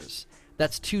 2 hours.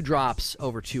 That's 2 drops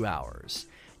over 2 hours.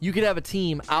 You could have a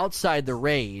team outside the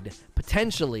raid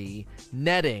potentially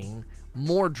netting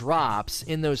more drops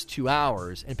in those 2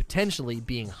 hours and potentially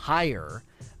being higher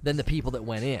than the people that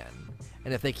went in.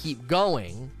 And if they keep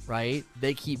going, right,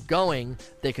 they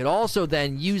could also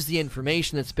then use the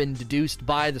information that's been deduced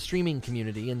by the streaming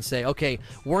community and say, okay,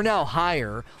 we're now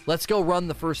higher. Let's go run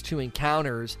the first 2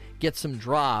 encounters, get some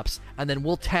drops, and then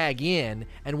we'll tag in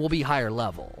and we'll be higher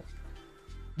level.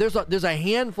 There's a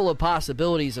handful of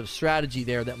possibilities of strategy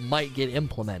there that might get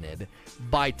implemented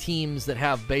by teams that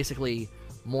have basically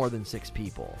more than 6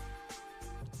 people.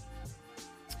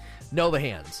 Nova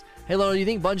Hands. Hey, Lono, do you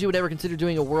think Bungie would ever consider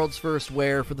doing a world's first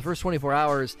where, for the first 24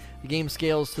 hours, the game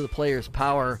scales to the player's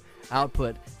power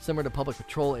output, similar to Public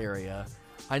Patrol area?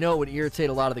 I know it would irritate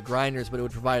a lot of the grinders, but it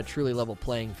would provide a truly level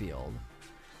playing field.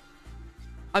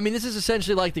 I mean, this is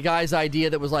essentially like the guy's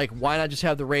idea that was like, why not just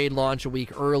have the raid launch a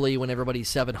week early when everybody's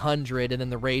 700, and then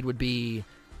the raid would be,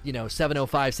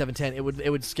 705, 710. It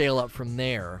would scale up from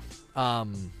there.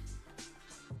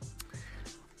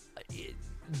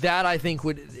 That I think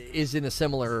is in a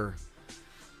similar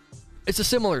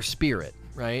spirit,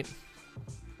 right?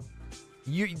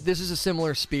 This is a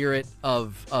similar spirit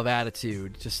of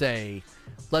attitude to say,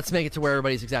 let's make it to where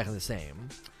everybody's exactly the same.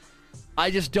 I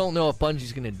just don't know if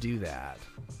Bungie's going to do that.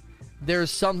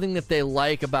 There's something that they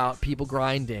like about people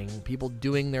grinding, people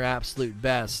doing their absolute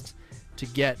best to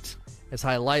get as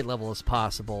high light level as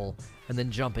possible, and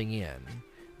then jumping in.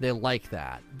 They like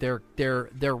that. They're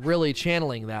really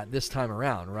channeling that this time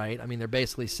around, right? I mean, they're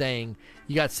basically saying,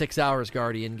 you got 6 hours,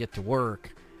 Guardian, get to work,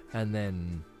 and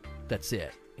then that's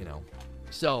it,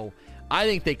 So I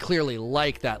think they clearly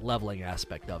like that leveling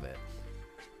aspect of it.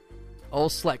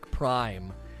 Olslek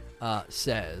Prime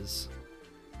says,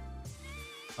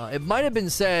 it might have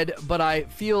been said, but I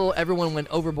feel everyone went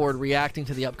overboard reacting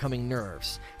to the upcoming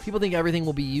nerfs. People think everything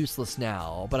will be useless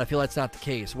now, but I feel that's not the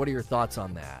case. What are your thoughts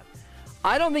on that?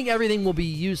 I don't think everything will be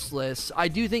useless. I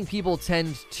do think we all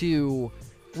tend to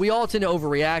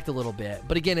overreact a little bit.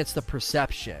 But again, it's the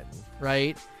perception,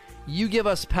 right? You give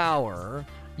us power,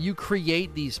 you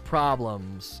create these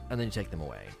problems, and then you take them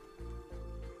away.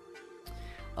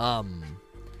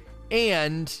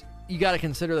 And you got to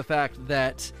consider the fact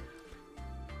that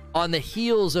on the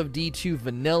heels of D2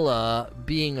 Vanilla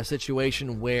being a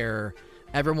situation where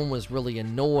everyone was really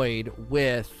annoyed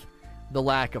with the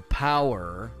lack of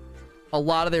power, a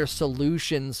lot of their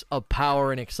solutions of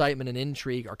power and excitement and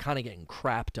intrigue are kind of getting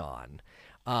crapped on.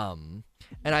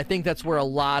 And I think that's where a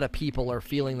lot of people are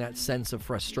feeling that sense of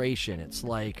frustration. It's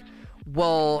like,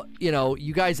 well,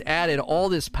 you guys added all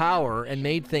this power and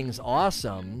made things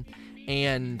awesome,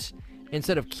 and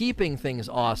instead of keeping things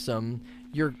awesome,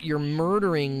 you're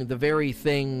murdering the very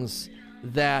things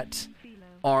that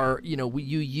are,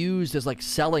 you used as like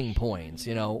selling points,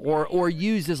 or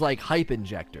used as like hype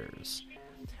injectors.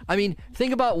 I mean,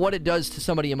 think about what it does to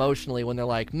somebody emotionally when they're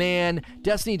like, man,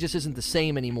 Destiny just isn't the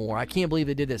same anymore. I can't believe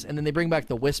they did this. And then they bring back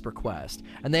the Whisper Quest,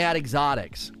 and they add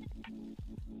exotics,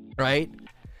 right?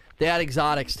 They add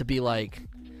exotics to be like,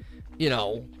 you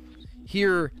know,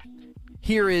 here's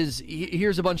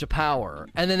a bunch of power,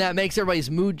 and then that makes everybody's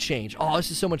mood change. Oh,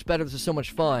 this is so much better, this is so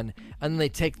much fun. And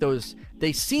then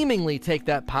they seemingly take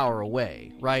that power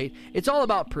away, right? It's all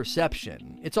about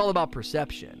perception.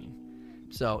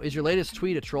 So is your latest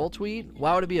tweet a troll tweet?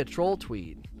 Why would it be a troll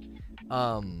tweet?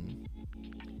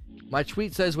 My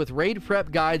tweet says, with raid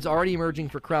prep guides already emerging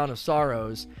for Crown of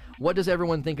Sorrows, what does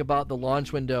everyone think about the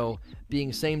launch window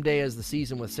being same day as the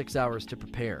season with 6 hours to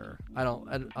prepare?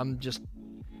 I'm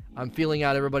feeling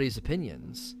out everybody's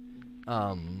opinions.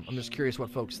 I'm just curious what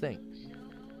folks think.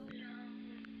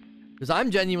 Because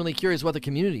I'm genuinely curious what the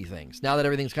community thinks. Now that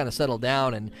everything's kind of settled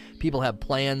down and people have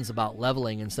plans about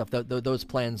leveling and stuff, those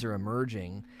plans are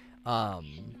emerging. Because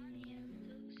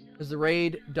the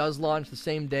raid does launch the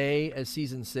same day as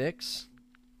Season 6.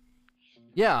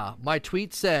 Yeah, my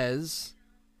tweet says,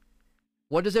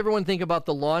 what does everyone think about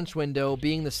the launch window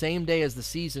being the same day as the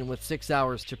season with 6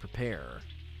 hours to prepare?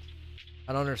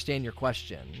 I don't understand your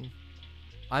question.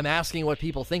 I'm asking what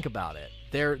people think about it.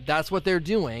 That's what they're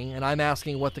doing, and I'm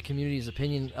asking what the community's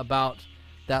opinion about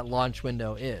that launch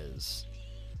window is.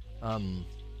 I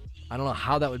don't know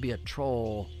how that would be a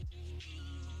troll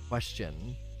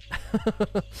question.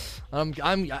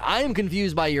 I am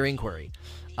confused by your inquiry.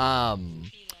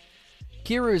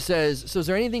 Kiru says, so is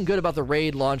there anything good about the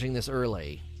raid launching this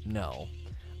early? No.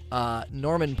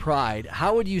 Norman Pride,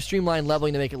 how would you streamline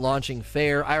leveling to make it launching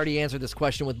fair? I already answered this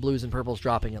question with blues and purples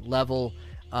dropping at level.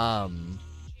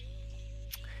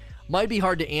 Might be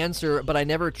hard to answer, but I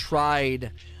never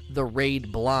tried the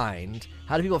raid blind.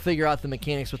 How do people figure out the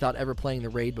mechanics without ever playing the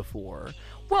raid before?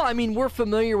 Well, I mean, we're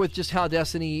familiar with just how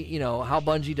Destiny, how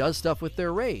Bungie does stuff with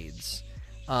their raids.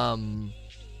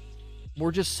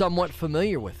 We're just somewhat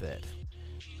familiar with it.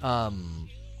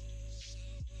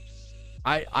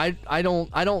 I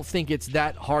don't think it's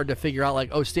that hard to figure out, like,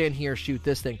 oh, stand here, shoot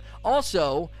this thing.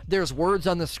 Also, there's words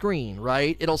on the screen,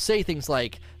 right? It'll say things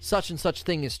like, such and such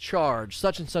thing is charged,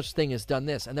 such and such thing has done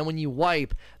this. And then when you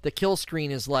wipe, the kill screen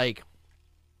is like,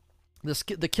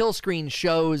 the kill screen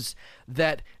shows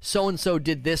that so-and-so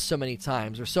did this so many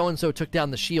times, or so-and-so took down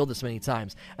the shield this many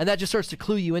times. And that just starts to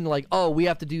clue you into, like, oh, we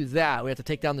have to do that. We have to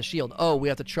take down the shield. Oh, we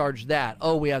have to charge that.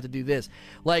 Oh, we have to do this.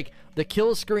 Like, the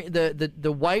kill screen,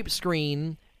 the wipe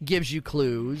screen gives you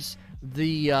clues.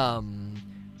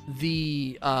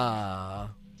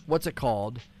 What's it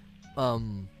called?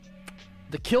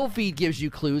 The kill feed gives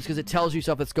you clues because it tells you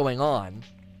stuff that's going on.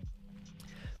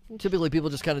 Typically, people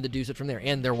just kind of deduce it from there,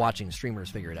 and they're watching streamers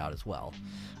figure it out as well.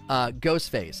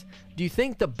 Ghostface, do you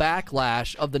think the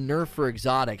backlash of the nerf for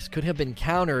exotics could have been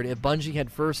countered if Bungie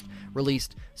had first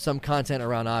released some content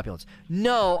around opulence?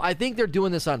 No, I think they're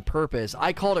doing this on purpose.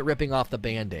 I called it ripping off the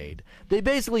Band-Aid. They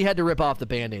basically had to rip off the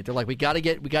Band-Aid. They're like, we gotta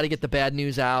get the bad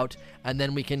news out, and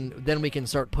then we can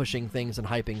start pushing things and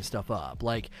hyping stuff up.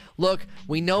 Like, look,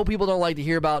 we know people don't like to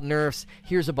hear about nerfs.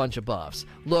 Here's a bunch of buffs.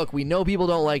 Look, we know people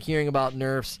don't like hearing about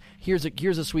nerfs. Here's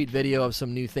a sweet video of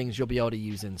some new things you'll be able to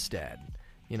use instead.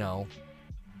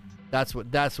 That's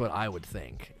what I would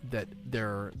think that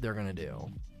they're gonna do.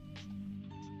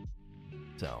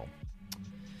 So,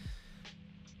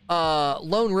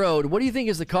 Lone Road, what do you think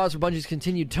is the cause for Bungie's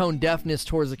continued tone deafness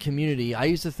towards the community? I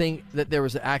used to think that there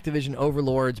was Activision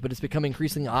overlords, but it's become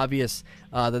increasingly obvious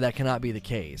that cannot be the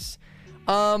case.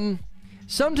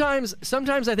 Sometimes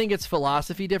I think it's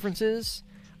philosophy differences.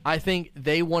 I think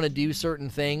they want to do certain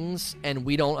things, and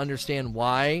we don't understand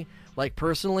why. Like,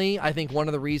 personally, I think one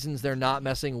of the reasons they're not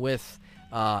messing with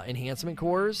enhancement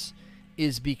cores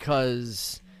is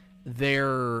because they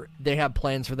have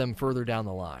plans for them further down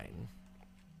the line.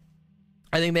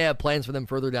 I think they have plans for them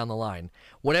further down the line.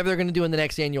 Whatever they're going to do in the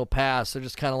next annual pass, they're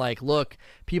just kind of like, look,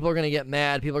 people are going to get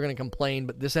mad, people are going to complain,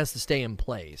 but this has to stay in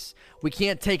place. We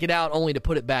can't take it out only to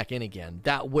put it back in again.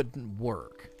 That wouldn't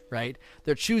work. Right?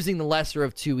 They're choosing the lesser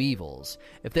of two evils.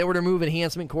 If they were to remove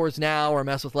enhancement cores now or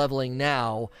mess with leveling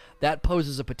now, that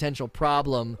poses a potential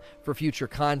problem for future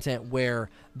content where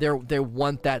they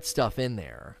want that stuff in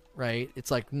there, right?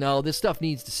 It's like, no, this stuff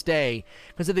needs to stay.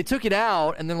 Because if they took it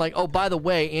out and then like, oh, by the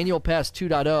way, Annual Pass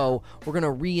 2.0, we're going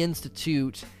to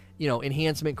reinstitute,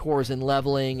 enhancement cores and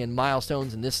leveling and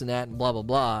milestones and this and that and blah, blah,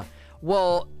 blah.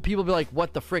 Well, people be like,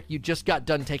 what the frick? You just got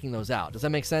done taking those out. Does that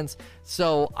make sense?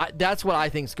 So that's what I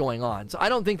think's going on. So I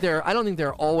don't think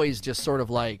they're always just sort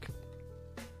of like,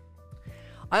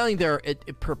 I don't think they're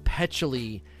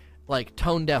perpetually like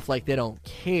tone deaf, like they don't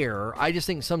care. I just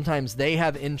think sometimes they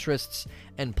have interests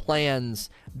and plans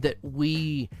that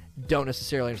we don't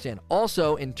necessarily understand.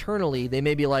 Also, internally, they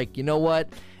may be like, you know what?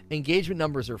 Engagement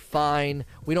numbers are fine.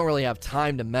 We don't really have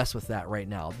time to mess with that right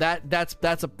now. That's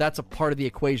a part of the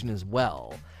equation as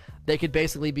well. They could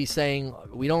basically be saying,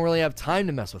 we don't really have time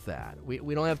to mess with that.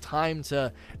 We don't have time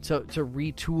to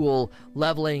retool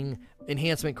leveling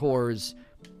enhancement cores,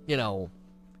 you know,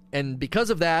 and because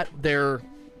of that, they're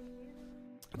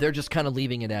just kind of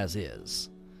leaving it as is.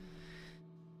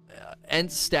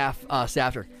 And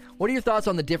Staffer, what are your thoughts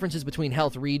on the differences between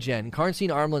health regen? Karnstein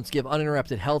armlets give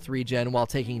uninterrupted health regen while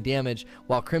taking damage,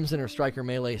 while Crimson or Striker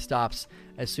melee stops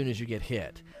as soon as you get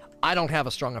hit. I don't have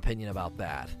a strong opinion about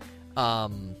that.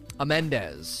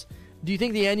 Amendez, do you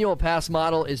think the annual pass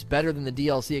model is better than the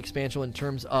DLC expansion in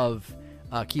terms of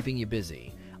keeping you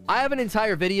busy? I have an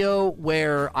entire video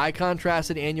where I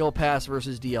contrasted annual pass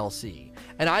versus DLC,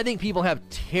 and I think people have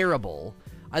terrible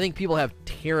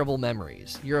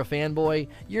memories. You're a fanboy,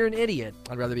 you're an idiot.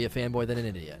 I'd rather be a fanboy than an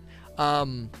idiot.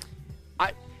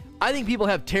 I think people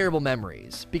have terrible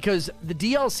memories because the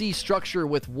DLC structure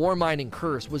with Warmind and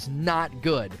Curse was not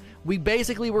good. We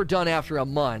basically were done after a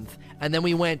month, and then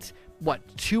we went,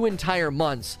 2 entire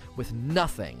months with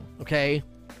nothing, okay?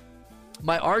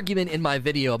 My argument in my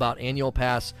video about Annual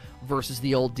Pass versus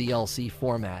the old DLC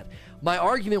format, my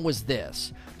argument was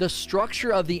this. The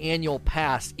structure of the Annual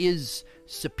Pass is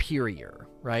superior,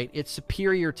 right? It's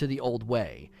superior to the old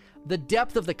way. The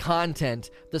depth of the content,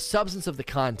 the substance of the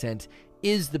content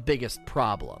is the biggest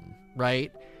problem,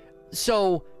 right?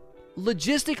 So,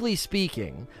 logistically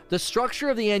speaking, the structure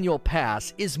of the annual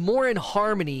pass is more in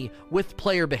harmony with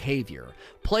player behavior.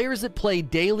 Players that play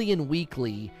daily and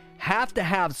weekly have to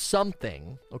have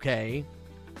something, okay?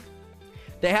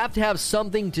 They have to have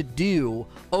something to do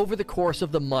over the course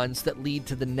of the months that lead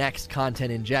to the next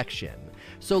content injection.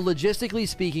 So logistically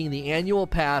speaking, the annual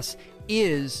pass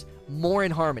is more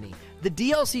in harmony. The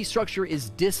DLC structure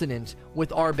is dissonant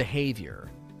with our behavior,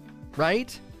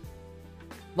 right?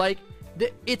 Like,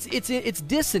 it's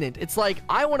dissonant. It's like,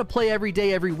 I want to play every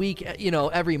day, every week,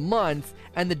 every month,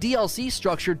 and the DLC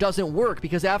structure doesn't work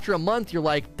because after a month, you're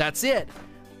like, that's it.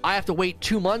 I have to wait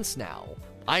 2 months now.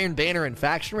 Iron Banner and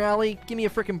Faction Rally? Give me a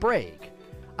freaking break.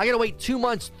 I gotta wait 2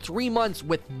 months, 3 months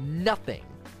with nothing.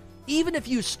 Even if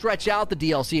you stretch out the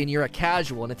DLC and you're a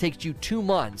casual and it takes you 2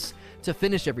 months to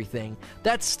finish everything,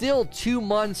 that's still 2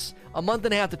 months, a month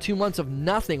and a half to 2 months of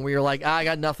nothing where you're like, I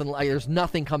got nothing, like, there's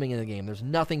nothing coming in the game. There's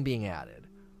nothing being added.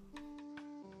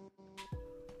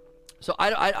 So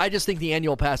I just think the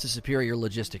annual pass is superior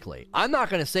logistically. I'm not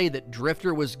going to say that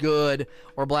Drifter was good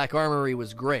or Black Armory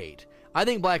was great. I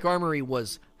think Black Armory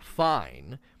was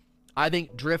fine. I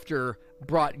think Drifter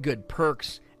brought good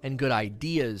perks and good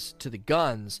ideas to the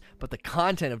guns, but the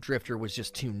content of Drifter was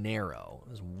just too narrow.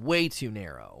 It was way too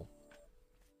narrow.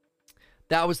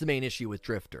 That was the main issue with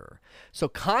Drifter. So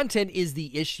content is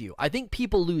the issue. I think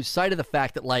people lose sight of the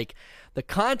fact that, like, the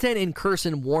content in Curse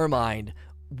and Warmind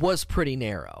was pretty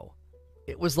narrow.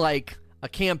 It was like a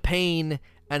campaign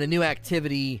and a new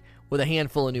activity with a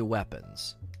handful of new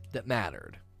weapons that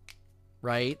mattered,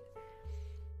 right?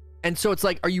 And so it's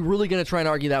like, are you really going to try and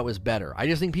argue that was better? I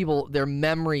just think people, their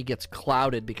memory gets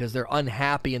clouded because they're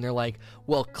unhappy and they're like,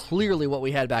 well, clearly what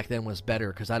we had back then was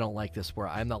better because I don't like this where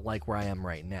I'm not like where I am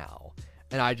right now.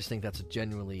 And I just think that's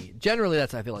generally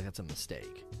that's, I feel like that's a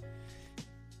mistake.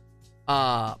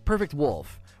 Perfect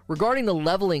Wolf. Regarding the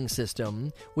leveling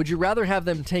system, would you rather have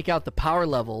them take out the power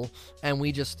level and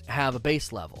we just have a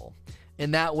base level?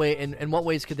 In that way, in what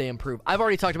ways could they improve? I've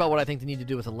already talked about what I think they need to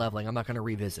do with the leveling. I'm not going to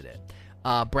revisit it.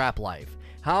 Brap Life.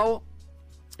 How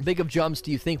big of jumps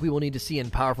do you think we will need to see in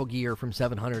powerful gear from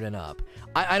 700 and up?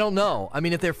 I don't know. I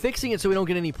mean, if they're fixing it so we don't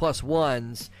get any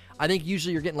 +1s, I think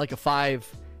usually you're getting like a 5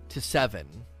 to 7.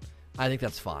 I think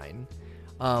that's fine.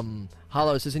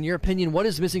 Hollow says, in your opinion, what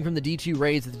is missing from the D2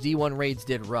 raids that the D1 raids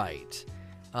did right?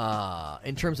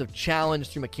 In terms of challenge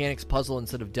through mechanics puzzle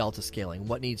instead of delta scaling,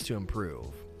 what needs to improve?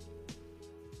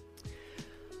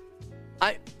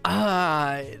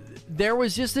 There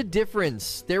was just a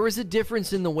difference. There was a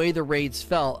difference in the way the raids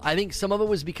felt. I think some of it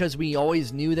was because we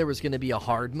always knew there was going to be a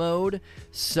hard mode,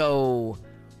 so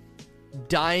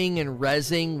dying and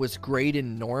rezzing was great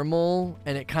in normal,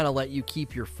 and it kind of let you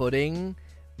keep your footing,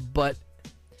 but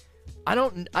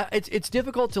it's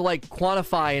difficult to, like,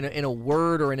 quantify in a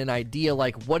word or in an idea,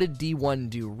 like, what did D1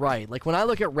 do right? Like, when I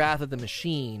look at Wrath of the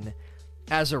Machine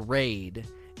as a raid,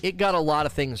 it got a lot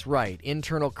of things right.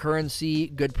 Internal currency,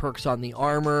 good perks on the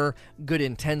armor, good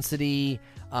intensity,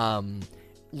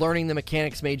 learning the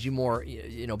mechanics made you more,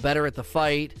 better at the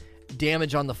fight.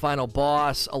 damage on the final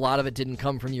boss. A lot of it didn't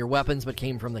come from your weapons, but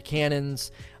came from the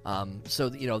cannons. So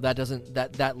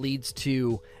that leads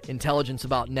to intelligence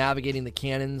about navigating the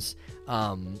cannons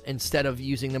instead of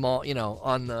using them all,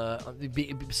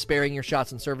 sparing your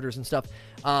shots and servitors and stuff.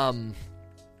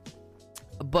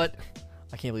 But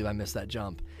I can't believe I missed that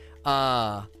jump.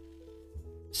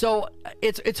 So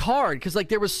it's hard because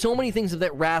there was so many things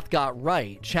that Wrath got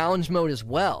right. Challenge mode as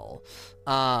well.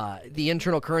 The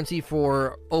internal currency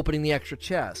for opening the extra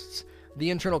chests. The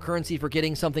internal currency for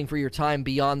getting something for your time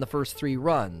beyond the first 3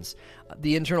 runs.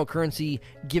 The internal currency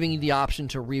giving you the option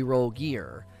to reroll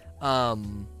gear.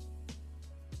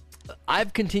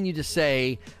 I've continued to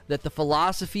say that the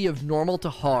philosophy of normal to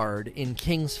hard in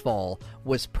King's Fall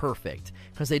was perfect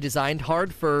because they designed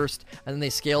hard first and then they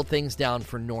scaled things down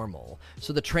for normal.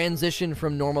 So the transition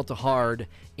from normal to hard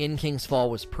in King's Fall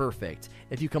was perfect.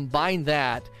 If you combine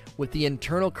that with the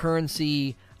internal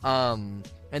currency and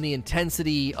the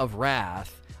intensity of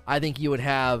Wrath, I think you would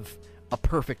have a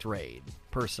perfect raid,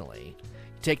 personally.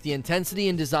 You take the intensity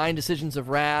and design decisions of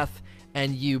Wrath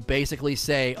and you basically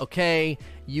say, okay,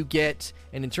 you get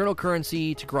an internal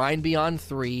currency to grind beyond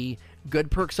 3, good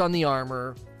perks on the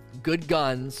armor, good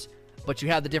guns, but you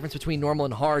have the difference between normal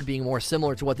and hard being more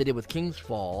similar to what they did with King's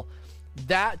Fall.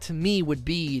 That, to me, would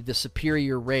be the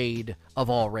superior raid of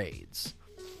all raids.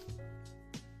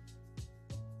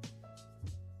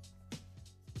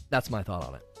 That's my thought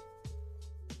on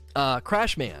it.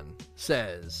 Crashman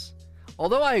says,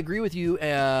 although I agree with you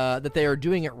that they are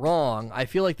doing it wrong, I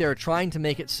feel like they're trying to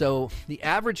make it so the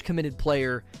average committed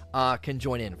player can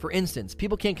join in. For instance,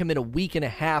 people can't commit a week and a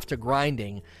half to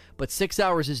grinding, but 6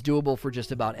 hours is doable for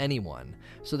just about anyone.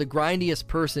 So the grindiest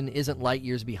person isn't light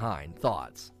years behind.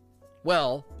 Thoughts?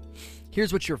 Well,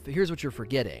 here's what you're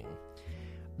forgetting.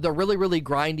 The really, really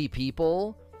grindy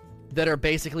people that are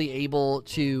basically able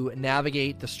to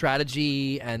navigate the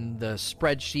strategy and the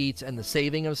spreadsheets and the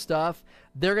saving of stuff,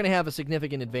 they're going to have a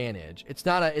significant advantage. It's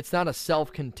not a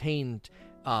self-contained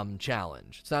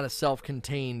challenge. It's not a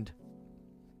self-contained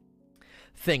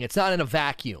thing. It's not in a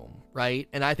vacuum, right?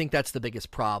 And I think that's the biggest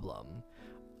problem.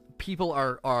 People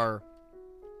are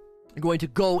going to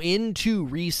go into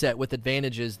Reset with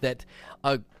advantages that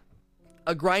a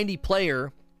grindy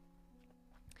player...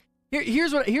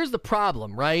 Here's the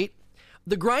problem, right?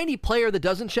 The grindy player that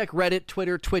doesn't check Reddit,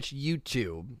 Twitter, Twitch,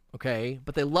 YouTube, okay,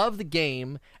 but they love the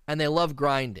game and they love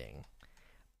grinding.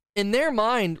 In their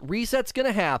mind, Reset's going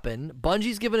to happen.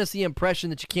 Bungie's given us the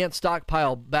impression that you can't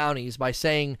stockpile bounties by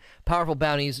saying powerful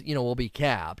bounties, will be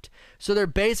capped. So they're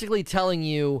basically telling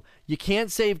you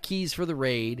can't save keys for the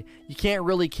raid. You can't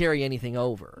really carry anything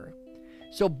over.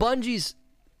 So Bungie's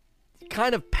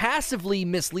kind of passively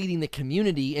misleading the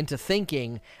community into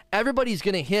thinking everybody's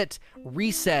going to hit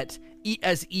Reset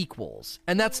as equals.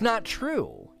 And that's not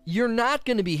true. You're not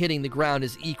going to be hitting the ground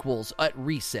as equals at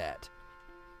Reset.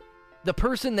 The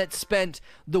person that spent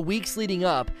the weeks leading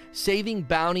up saving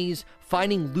bounties,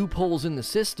 finding loopholes in the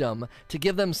system to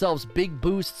give themselves big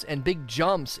boosts and big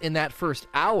jumps in that first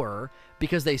hour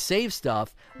because they save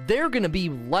stuff, they're going to be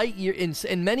light years,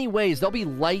 in many ways, they'll be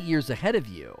light years ahead of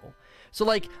you. So,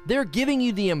 they're giving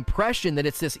you the impression that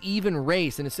it's this even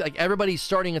race and it's like everybody's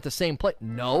starting at the same place.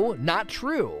 No, not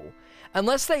true.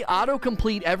 Unless they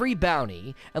auto-complete every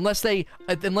bounty, unless they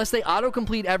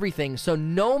auto-complete everything so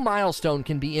no milestone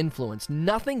can be influenced,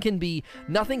 nothing can be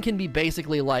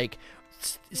basically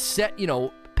set,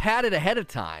 padded ahead of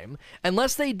time.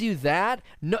 Unless they do that,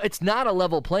 no, it's not a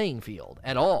level playing field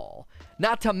at all.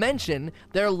 Not to mention,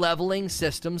 their leveling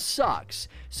system sucks.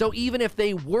 So even if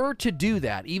they were to do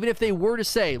that, even if they were to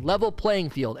say, level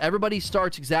playing field, everybody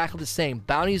starts exactly the same,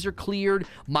 bounties are cleared,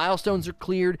 milestones are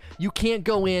cleared, you can't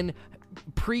go in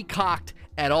pre-cocked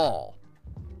at all,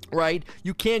 right?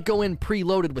 You can't go in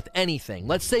preloaded with anything.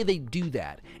 Let's say they do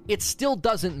that. It still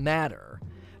doesn't matter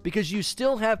because you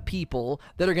still have people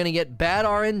that are going to get bad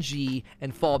RNG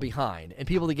and fall behind and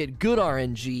people that get good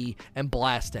RNG and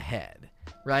blast ahead,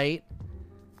 right?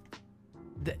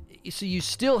 So you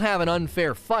still have an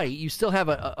unfair fight. You still have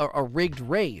a rigged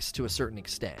race to a certain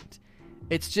extent.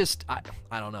 It's just,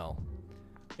 I don't know.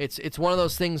 It's one of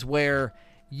those things where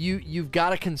you've got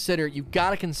to consider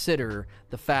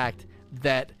the fact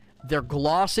that they're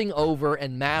glossing over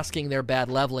and masking their bad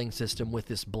leveling system with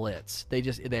this blitz.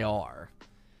 They are.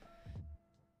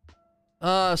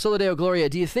 Solideo Gloria,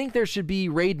 do you think there should be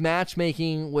raid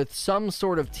matchmaking with some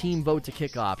sort of team vote to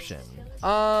kick option?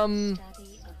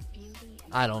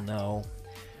 I don't know.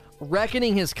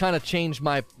 Reckoning has kind of changed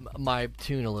my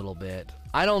tune a little bit.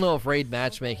 I don't know if raid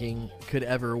matchmaking could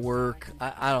ever work.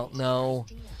 I don't know.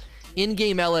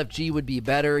 In-game LFG would be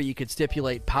better. You could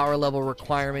stipulate power level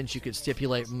requirements. You could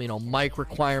stipulate, mic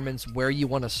requirements, where you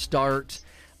want to start,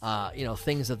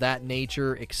 things of that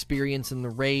nature, experience in the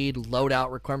raid,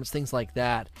 loadout requirements, things like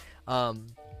that.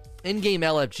 In-game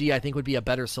LFG, I think, would be a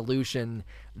better solution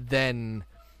than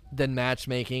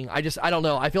matchmaking. I don't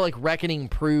know. I feel like Reckoning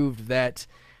proved that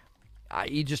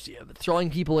you just throwing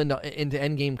people into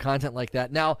endgame content like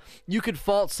that. Now, you could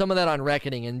fault some of that on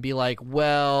Reckoning and be like,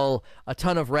 well, a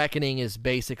ton of Reckoning is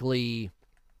built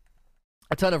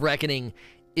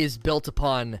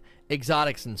upon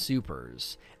exotics and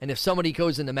supers. And if somebody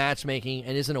goes into matchmaking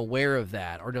and isn't aware of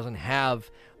that, or doesn't have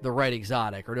the right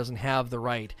exotic, or doesn't have the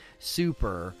right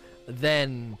super,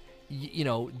 then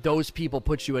those people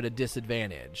put you at a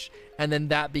disadvantage, and then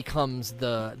that becomes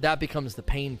the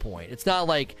pain point. It's not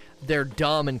like they're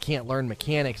dumb and can't learn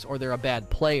mechanics, or they're a bad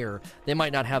player. They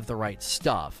might not have the right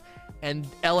stuff, and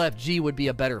LFG would be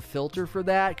a better filter for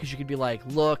that, because you could be like,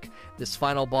 look, this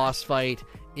final boss fight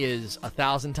is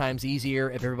 1,000 times easier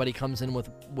if everybody comes in with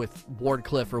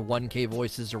Wardcliff or 1K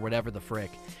voices or whatever the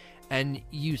frick. And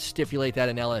you stipulate that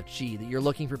in LFG, that you're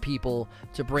looking for people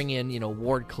to bring in,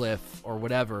 Wardcliff or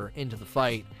whatever into the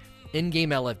fight.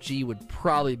 In-game LFG would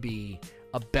probably be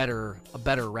a better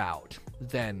route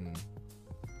than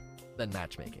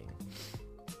matchmaking.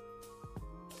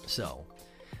 So,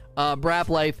 Brap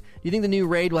Life, do you think the new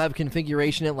raid will have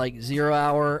configuration at like 0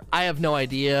 hour? I have no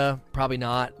idea. Probably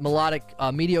not.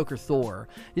 Mediocre Thor,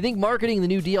 do you think marketing the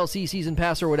new DLC season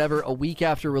pass or whatever a week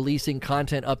after releasing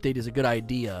content update is a good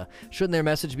idea? Shouldn't their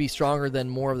message be stronger than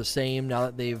more of the same now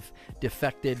that they've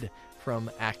defected from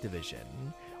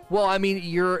Activision? Well, I mean,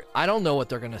 I don't know what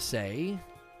they're gonna say.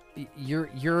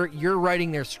 You're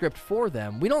writing their script for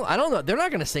them. I don't know. They're not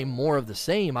gonna say more of the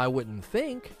same, I wouldn't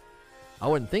think. I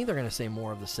wouldn't think they're going to say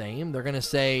more of the same. They're going to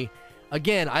say,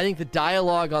 again, I think the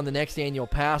dialogue on the next annual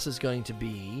pass is going to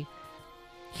be,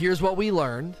 here's what we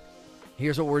learned,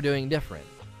 here's what we're doing different.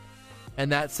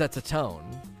 And that sets a tone.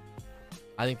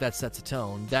 I think that sets a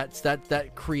tone.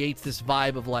 That creates this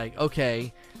vibe of like,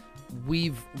 okay,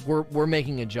 we're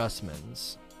making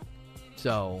adjustments.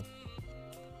 So,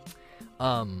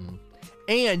 and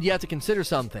you have to consider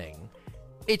something.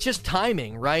 It's just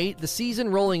timing, right? The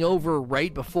season rolling over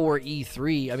right before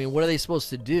E3. I mean, what are they supposed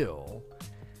to do?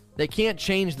 They can't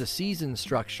change the season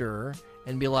structure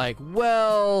and be like,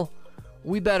 well,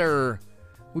 we better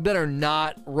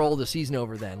not roll the season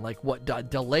over then. Like, what,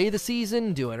 delay the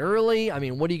season? Do it early? I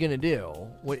mean, what are you going to do?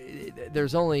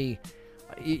 There's only...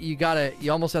 You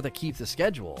almost have to keep the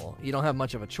schedule. You don't have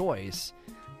much of a choice.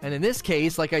 And in this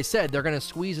case, like I said, they're going to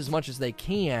squeeze as much as they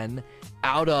can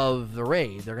out of the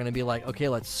raid. They're going to be like, okay,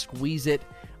 let's squeeze it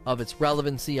of its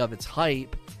relevancy, of its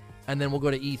hype, and then we'll go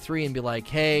to E3 and be like,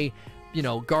 hey,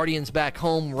 Guardians back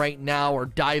home right now are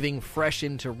diving fresh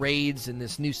into raids and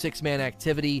this new 6-man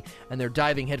activity, and they're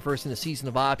diving headfirst into Season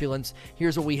of Opulence.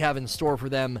 Here's what we have in store for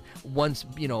them once,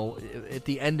 at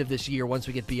the end of this year, once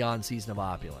we get beyond Season of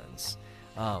Opulence.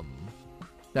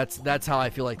 That's how I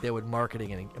feel like they would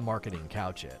marketing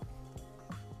couch it.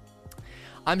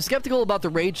 I'm skeptical about the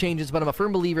raid changes, but I'm a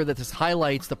firm believer that this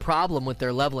highlights the problem with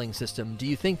their leveling system. Do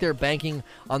you think they're banking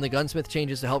on the gunsmith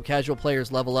changes to help casual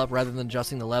players level up rather than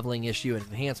adjusting the leveling issue and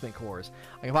enhancement cores?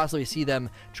 I can possibly see them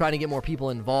trying to get more people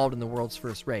involved in the world's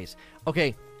first race.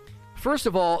 Okay, first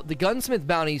of all, the gunsmith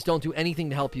bounties don't do anything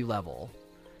to help you level.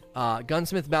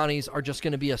 Gunsmith bounties are just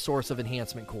going to be a source of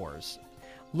enhancement cores.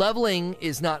 Leveling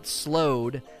is not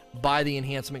slowed by the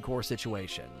enhancement core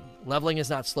situation. Leveling is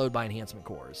not slowed by enhancement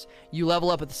cores. You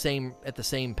level up at the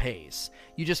same pace.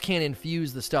 You just can't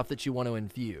infuse the stuff that you want to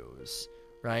infuse,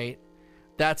 right?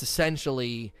 That's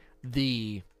essentially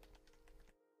the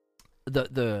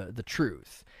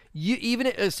truth.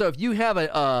 So if you have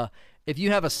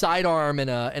a sidearm and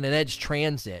an edge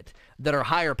transit that are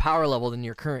higher power level than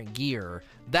your current gear,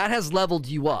 that has leveled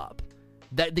you up.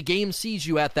 That the game sees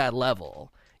you at that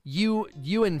level. You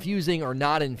infusing or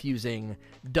not infusing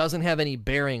doesn't have any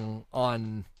bearing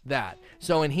on that.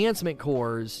 So enhancement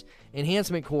cores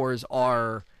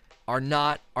are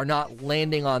not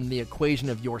landing on the equation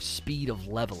of your speed of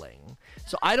leveling.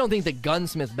 So I don't think that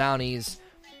gunsmith bounties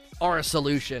are a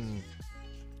solution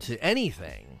to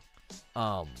anything.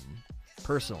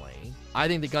 Personally, I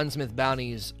think the gunsmith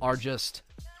bounties are just,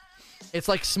 it's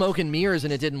like smoke and mirrors,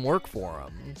 and it didn't work for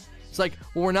them. It's like,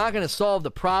 well, we're not going to solve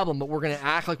the problem, but we're going to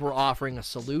act like we're offering a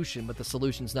solution, but the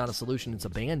solution's not a solution, it's a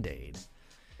Band-Aid.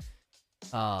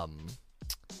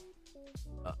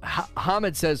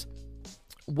 Hamid says,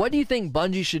 what do you think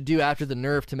Bungie should do after the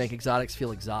nerf to make exotics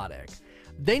feel exotic?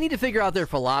 They need to figure out their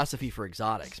philosophy for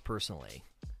exotics, personally.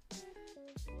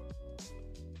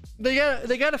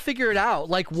 they gotta figure it out.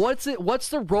 Like, what's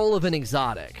the role of an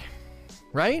exotic,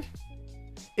 right?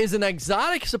 Is an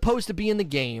exotic supposed to be in the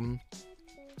game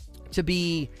to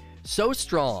be so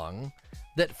strong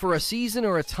that for a season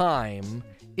or a time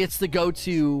it's the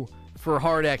go-to for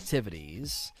hard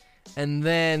activities, and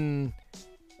then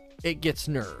it gets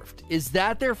nerfed? Is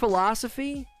that their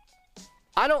philosophy?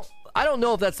 I don't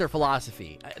know if that's their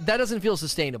philosophy. That doesn't feel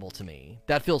sustainable to me.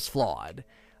 That feels flawed.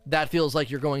 That feels like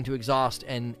you're going to exhaust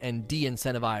and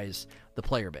de-incentivize the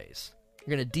player base.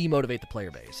 You're going to demotivate the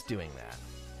player base doing that.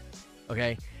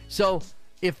 Okay? So,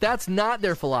 if that's not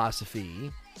their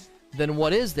philosophy, then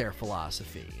what is their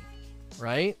philosophy?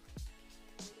 Right?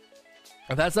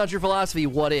 If that's not your philosophy,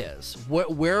 what is?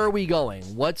 Where are we going?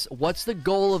 What's the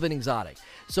goal of an exotic?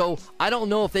 So I don't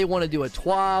know if they want to do a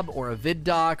TWAB or a vid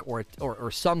doc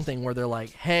or something where they're like,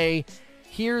 hey,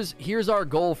 here's our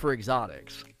goal for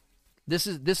exotics. This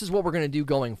is what we're going to do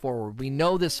going forward. We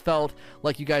know this felt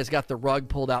like you guys got the rug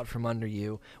pulled out from under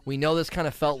you. We know this kind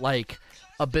of felt like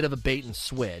a bit of a bait and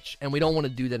switch, and we don't want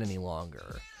to do that any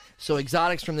longer. So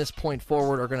exotics from this point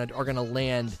forward are gonna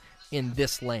land in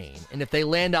this lane, and if they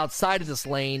land outside of this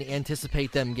lane,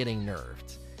 anticipate them getting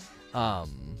nerfed.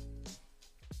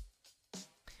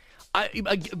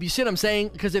 You see what I'm saying?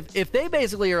 Because if they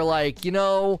basically are like,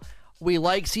 we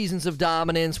like Seasons of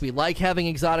Dominance, we like having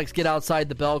exotics get outside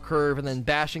the bell curve and then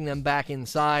bashing them back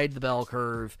inside the bell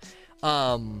curve,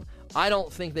 I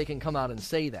don't think they can come out and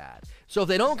say that. So if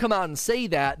they don't come out and say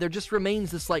that, there just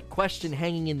remains this like question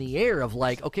hanging in the air of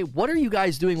like, okay, what are you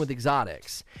guys doing with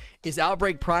exotics? Is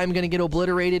Outbreak Prime going to get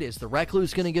obliterated? Is the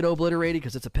Recluse going to get obliterated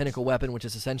because it's a pinnacle weapon, which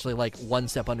is essentially like one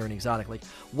step under an exotic? Like,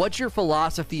 what's your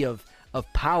philosophy of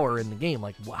power in the game?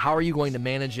 Like, how are you going to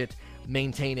manage it,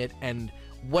 maintain it, and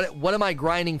what am I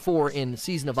grinding for in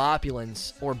Season of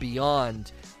Opulence or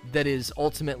beyond that is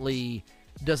ultimately,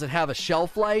 does it have a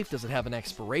shelf life? Does it have an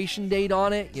expiration date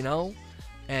on it?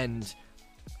 And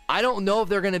I don't know if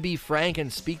they're going to be frank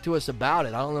and speak to us about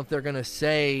it. I don't know if they're going to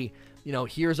say,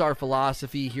 here's our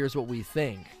philosophy, here's what we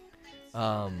think.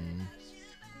 I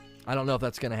don't know if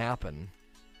that's going to happen.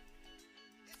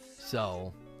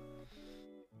 So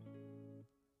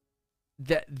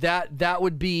that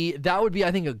would be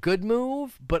I think a good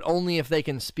move, but only if they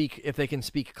can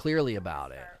speak clearly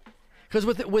about it. Because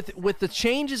with the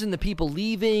changes and the people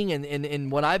leaving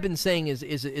and what I've been saying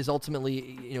is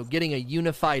ultimately getting a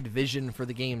unified vision for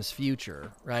the game's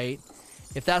future, right?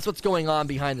 If that's what's going on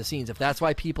behind the scenes, if that's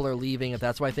why people are leaving, if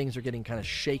that's why things are getting kind of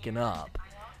shaken up,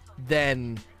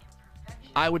 then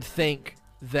I would think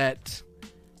that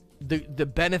the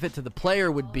benefit to the player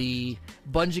would be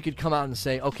Bungie could come out and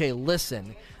say, okay,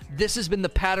 listen, this has been the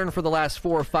pattern for the last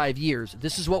 4 or 5 years.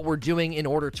 This is what we're doing in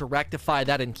order to rectify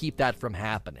that and keep that from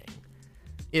happening,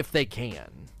 if they can.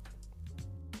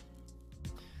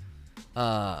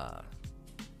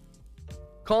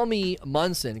 Call me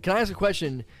Munson. Can I ask a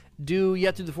question? Do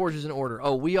Yet Through the Forges in order?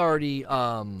 Oh, we already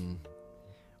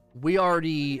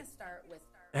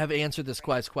have answered this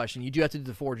question. You do have to do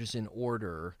the Forges in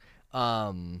order.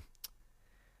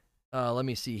 Let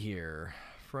me see here.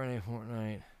 Friday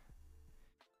Fortnite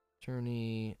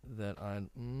journey that I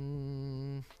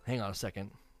hang on a second.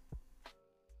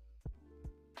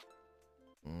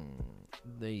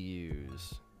 They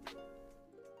use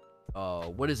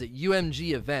what is it?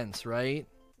 UMG events, right?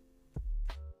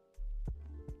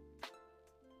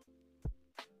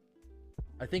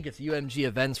 I think it's UMG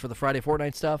events for the Friday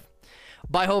Fortnite stuff.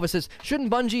 Byhova says,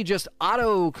 shouldn't Bungie just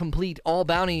auto-complete all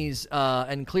bounties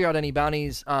and clear out any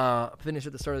bounties finish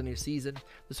at the start of the new season?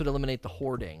 This would eliminate the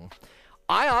hoarding.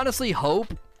 I honestly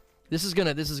hope this is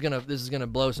gonna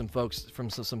blow some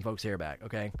folks hair back,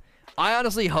 okay? I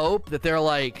honestly hope that they're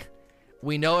like,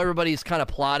 we know everybody's kind of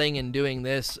plotting and doing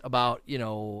this about,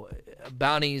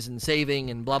 bounties and saving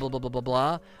and blah, blah, blah, blah, blah,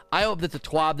 blah. I hope that the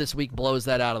TWAB this week blows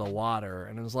that out of the water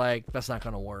and is like, that's not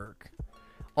going to work.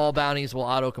 All bounties will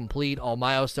auto-complete. All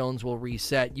milestones will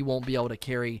reset. You won't be able to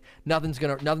carry. Nothing's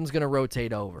gonna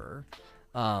rotate over.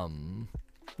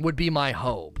 Would be my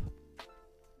hope.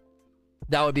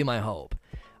 That would be my hope.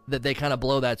 That they kind of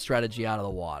blow that strategy out of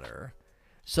the water.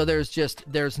 So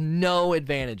there's no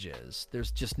advantages.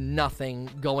 There's just nothing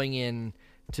going in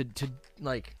to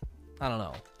like, I don't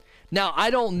know. Now, I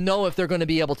don't know if they're going to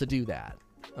be able to do that.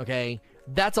 Okay?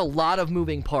 That's a lot of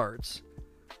moving parts.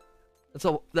 That's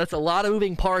a lot of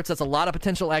moving parts. That's a lot of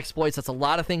potential exploits. That's a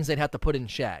lot of things they'd have to put in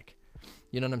check.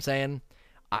 You know what I'm saying?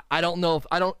 I don't know if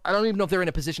I don't even know if they're in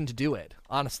a position to do it,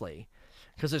 honestly.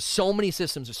 Because there's so many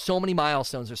systems, there's so many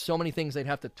milestones, there's so many things they'd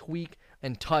have to tweak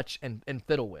and touch and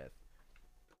fiddle with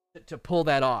to pull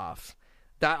that off.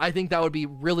 I think that would be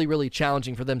really, really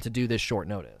challenging for them to do this short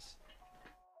notice.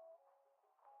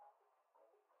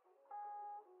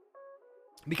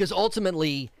 because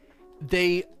ultimately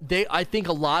they I think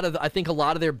a lot of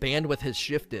their bandwidth has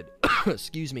shifted.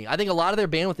 Excuse me. I think a lot of their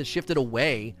bandwidth has shifted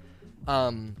away,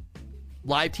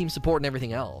 live team support and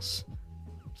everything else.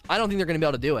 I don't think they're going to be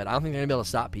able to do it. I don't think they're going to be able to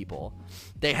stop people.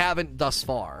 They haven't thus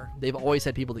far. They've always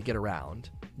had people that get around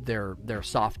their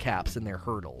soft caps and their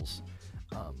hurdles.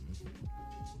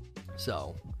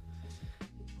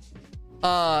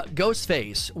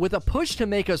 Ghostface, with a push to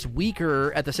make us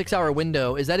weaker at the 6-hour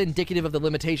window, is that indicative of the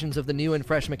limitations of the new and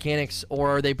fresh mechanics,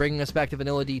 or are they bringing us back to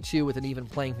Vanilla D2 with an even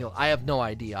playing field? I have no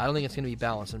idea. I don't think it's going to be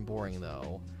balanced and boring,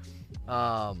 though.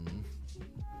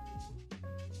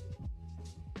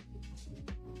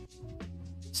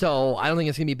 So I don't think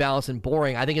it's going to be balanced and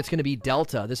boring. I think it's going to be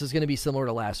Delta. This is going to be similar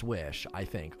to Last Wish, I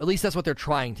think. At least that's what they're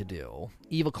trying to do.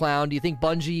 Evil Clown, do you think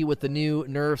Bungie, with the new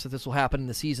nerfs, that this will happen in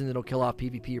the season, it'll kill off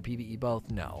PvP or PvE both?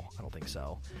 No, I don't think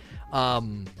so.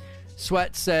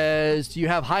 Sweat says, do you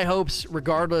have high hopes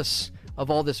regardless of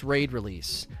all this raid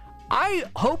release? I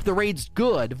hope the raid's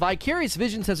good. Vicarious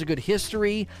Visions has a good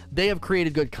history. They have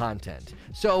created good content.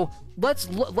 So let's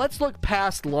look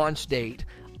past launch date.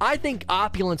 I think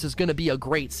Opulence is going to be a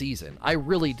great season. I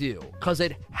really do, because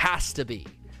it has to be.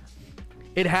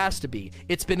 It has to be.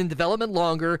 It's been in development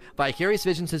longer. Vicarious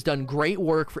Visions has done great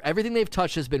work. For everything they've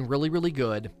touched has been really, really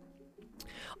good.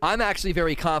 I'm actually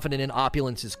very confident in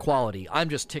Opulence's quality. I'm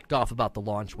just ticked off about the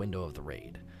launch window of the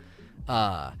raid.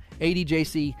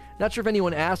 ADJC, not sure if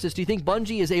anyone asked this, do you think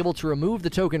Bungie is able to remove the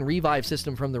token revive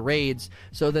system from the raids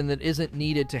so then it isn't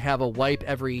needed to have a wipe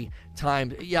every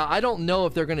time? Yeah, I don't know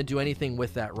if they're going to do anything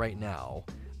with that right now.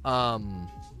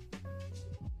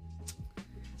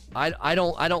 I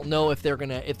don't know if they're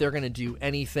gonna do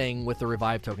anything with the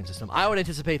revive token system. I would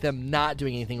anticipate them not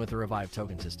doing anything with the revive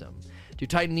token system. Do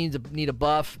Titan need a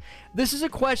buff? This is a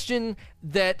question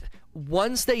that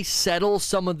once they settle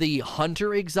some of the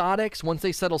hunter exotics, once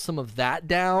they settle some of that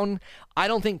down, I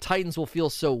don't think Titans will feel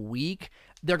so weak.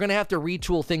 They're gonna have to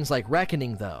retool things like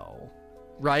Reckoning, though,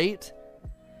 right?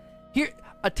 Here,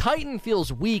 a Titan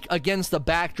feels weak against the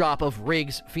backdrop of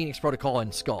Riggs, Phoenix Protocol,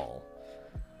 and Skull.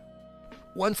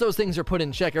 Once those things are put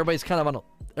in check, everybody's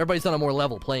on a more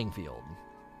level playing field.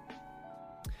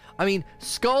 I mean,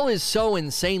 Skull is so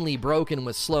insanely broken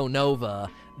with Slow Nova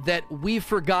that we've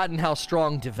forgotten how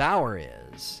strong Devour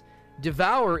is.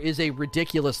 Devour is a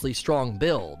ridiculously strong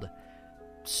build.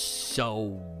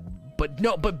 But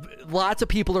lots of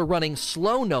people are running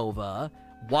Slow Nova.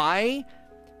 Why?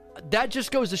 That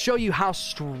just goes to show you how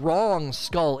strong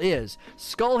Skull is.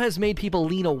 Skull has made people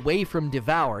lean away from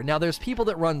Devour. Now, there's people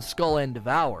that run Skull and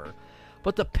Devour,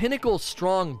 but the pinnacle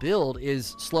strong build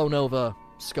is Slow Nova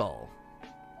Skull.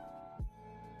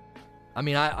 I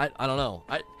mean, I don't know.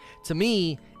 To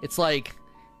me, it's like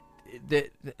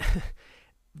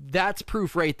that's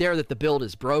proof right there that the build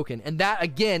is broken. And that,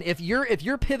 again, if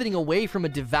you're pivoting away from a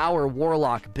Devour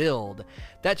Warlock build,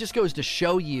 that just goes to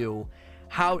show you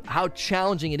how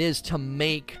challenging it is to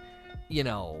make,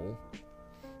 the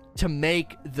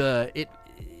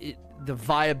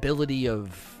viability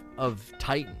of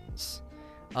Titans.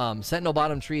 Sentinel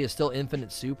Bottom Tree is still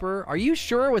infinite super. Are you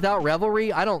sure without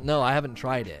Revelry? I don't know. I haven't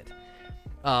tried it.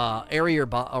 Area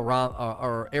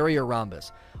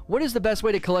Rhombus. What is the best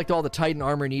way to collect all the Titan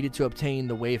armor needed to obtain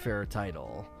the Wayfarer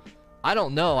title? I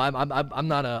don't know. I'm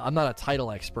not a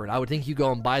title expert. I would think you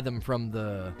go and buy them from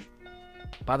the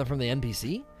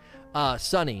NPC.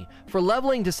 Sunny, for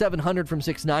leveling to 700 from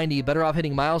 690, better off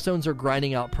hitting milestones or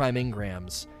grinding out prime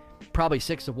engrams? Probably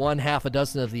 6 of one, half a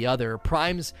dozen of the other.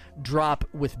 Primes drop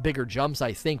with bigger jumps,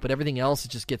 I think, but everything else,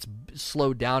 it just gets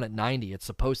slowed down at 90. It's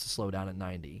supposed to slow down at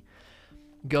 90.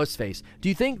 Ghostface, do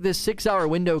you think this 6-hour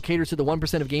window caters to the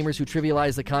 1% of gamers who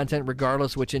trivialize the content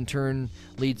regardless, which in turn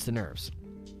leads to nerfs?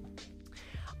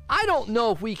 I don't know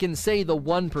if we can say the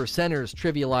 1%ers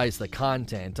trivialize the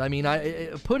content. I mean,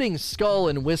 putting Skull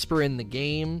and Whisper in the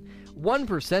game,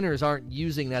 1%ers aren't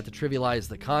using that to trivialize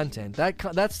the content.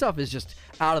 That stuff is just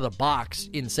out of the box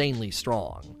insanely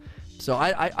strong. So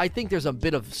I think there's a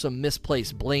bit of some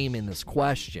misplaced blame in this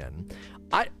question.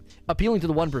 Appealing to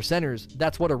the 1%ers,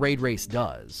 that's what a raid race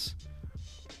does.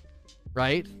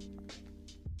 Right?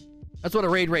 That's what a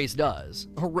raid race does.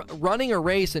 Running a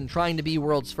race and trying to be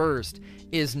world's first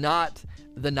is not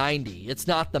the 90. It's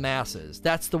not the masses.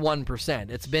 That's the 1%.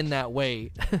 It's been that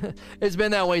way. It's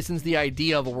been that way since the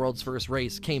idea of a world's first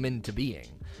race came into being.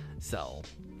 So,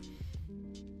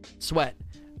 Sweat,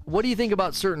 what do you think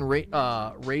about certain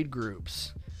raid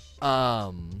groups?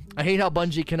 I hate how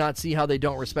Bungie cannot see how they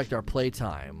don't respect our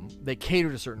playtime. They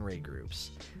cater to certain raid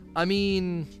groups. I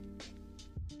mean,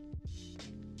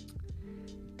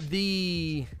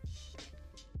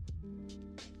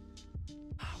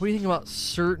 What do you think about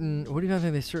certain? What do you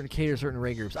think they certain cater to certain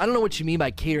raid groups? I don't know what you mean by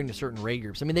catering to certain raid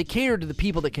groups. I mean, they cater to the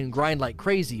people that can grind like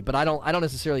crazy, but I don't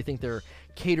necessarily think they're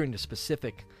catering to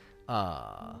specific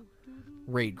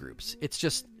raid groups. It's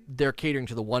just they're catering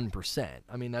to the 1%.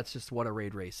 I mean, that's just what a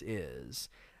raid race is.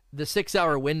 The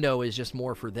 6-hour window is just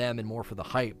more for them and more for the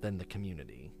hype than the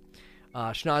community.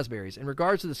 Schnozberries, in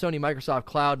regards to the Sony Microsoft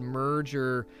Cloud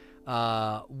merger,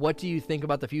 what do you think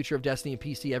about the future of Destiny and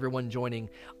PC? Everyone joining.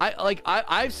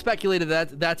 I've speculated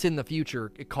that that's in the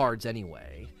future cards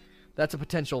anyway. That's a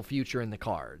potential future in the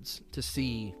cards to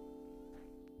see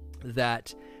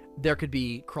that there could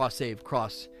be cross-save,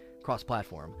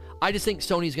 cross-platform. I just think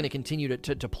Sony's going to continue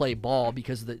to play ball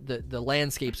because the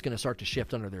landscape's going to start to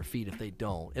shift under their feet if they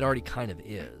don't. It already kind of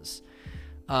is.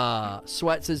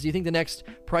 Sweat says, do you think the next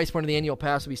price point of the annual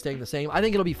pass will be staying the same? I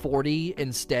think it'll be $40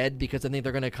 instead because I think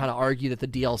they're going to kind of argue that the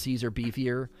DLCs are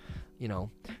beefier, you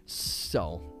know.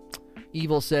 So,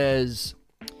 Evil says,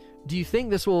 do you think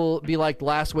this will be like The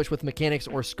Last Wish with mechanics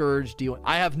or Scourge?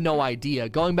 I have no idea.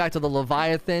 Going back to the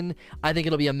Leviathan, I think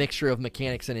it'll be a mixture of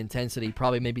mechanics and intensity,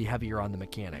 probably maybe heavier on the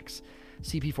mechanics.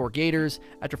 CP4 Gators,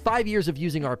 after 5 years of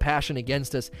using our passion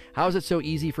against us, how is it so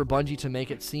easy for Bungie to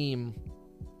make it seem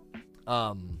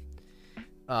for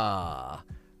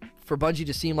Bungie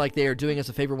to seem like they are doing us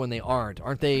a favor when they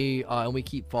aren't they? And we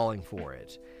keep falling for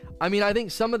it. I mean, I think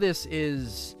some of this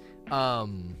is, I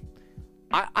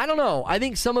don't know. I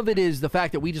think some of it is the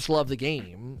fact that we just love the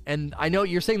game. And I know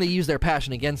you're saying they use their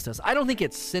passion against us. I don't think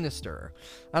it's sinister.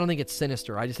 I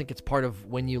just think it's part of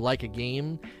when you like a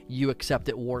game, you accept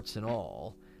it warts and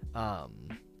all.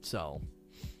 So,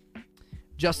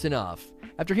 just enough.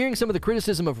 After hearing some of the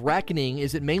criticism of Reckoning,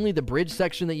 is it mainly the bridge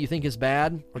section that you think is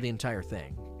bad, or the entire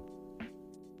thing?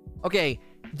 Okay,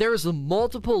 there's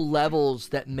multiple levels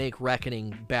that make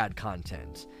Reckoning bad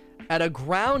content. At a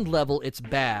ground level, it's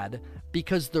bad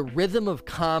because the rhythm of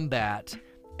combat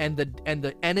and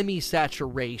the enemy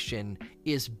saturation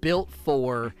is built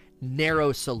for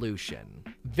narrow solution.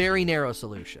 Very narrow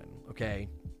solution, okay?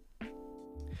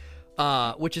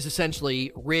 Which is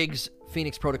essentially Riggs,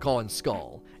 Phoenix Protocol, and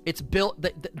Skull. It's built,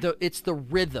 it's the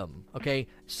rhythm, okay?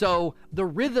 So the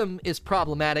rhythm is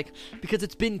problematic because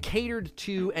it's been catered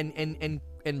to and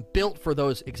built for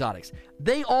those exotics.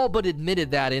 They all but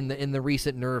admitted that in the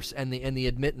recent nerfs and the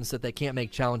admittance that they can't make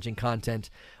challenging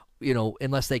content, you know,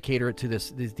 unless they cater it to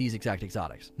these exact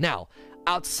exotics. Now,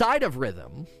 outside of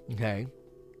rhythm, okay,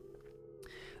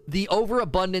 the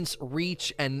overabundance,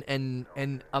 reach, and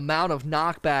amount of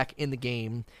knockback in the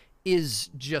game is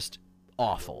just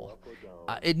awful.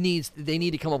 They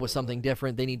need to come up with something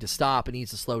different. They need to stop. It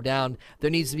needs to slow down. There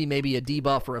needs to be maybe a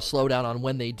debuff or a slowdown on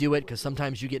when they do it, because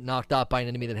sometimes you get knocked out by an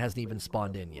enemy that hasn't even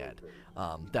spawned in yet.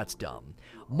 That's dumb.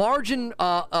 Margin,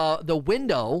 the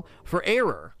window for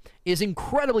error is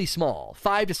incredibly small,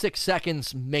 5 to 6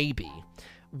 seconds maybe,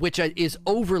 which is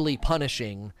overly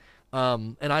punishing,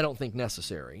 and I don't think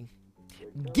necessary.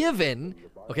 Given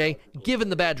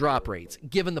the bad drop rates,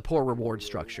 given the poor reward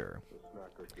structure.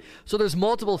 So there's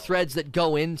multiple threads that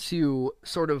go into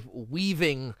sort of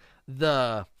weaving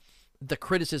the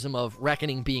criticism of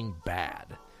Reckoning being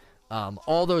bad.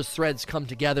 All those threads come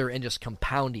together and just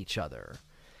compound each other.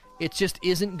 It just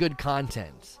isn't good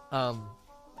content.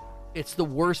 It's the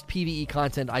worst PvE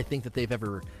content I think that they've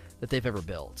ever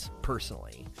built,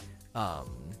 personally.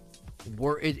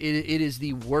 It is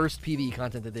the worst PvE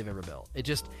content that they've ever built. It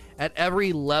just, at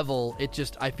every level,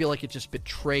 I feel like it just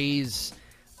betrays.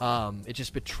 It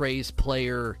just betrays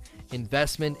player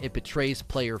investment. It betrays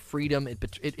player freedom.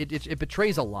 It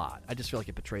betrays a lot. I just feel like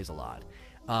it betrays a lot.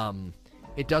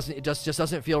 It just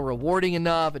doesn't feel rewarding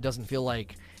enough. It doesn't feel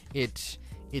like it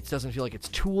doesn't feel like it's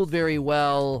tooled very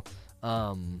well.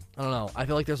 I don't know. I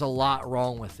feel like there's a lot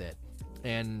wrong with it,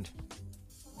 and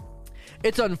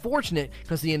it's unfortunate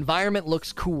because the environment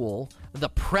looks cool. The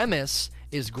premise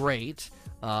is great.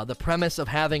 The premise of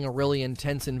having a really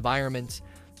intense environment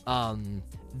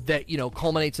that, you know,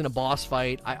 culminates in a boss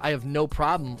fight, I have no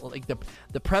problem. Like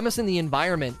the premise and the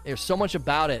environment, there's so much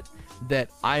about it that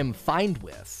I'm fine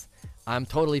with. I'm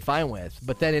totally fine with.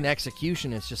 But then in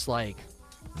execution, it's just like,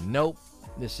 nope,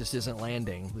 this just isn't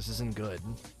landing. This isn't good.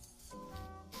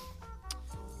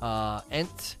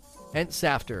 Ent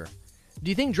Safter. Do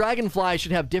you think Dragonfly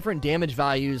should have different damage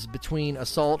values between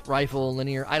assault, rifle, and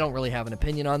linear? I don't really have an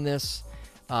opinion on this.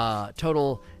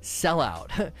 Total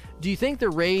sellout. Do you think the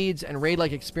raids and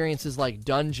raid-like experiences like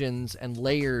dungeons and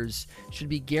layers should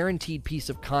be guaranteed piece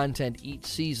of content each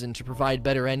season to provide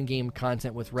better endgame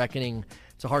content with Reckoning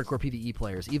to hardcore PvE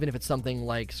players, even if it's something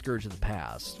like Scourge of the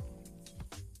Past?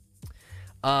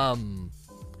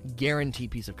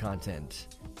 Guaranteed piece of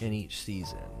content in each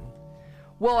season.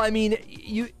 Well, I mean,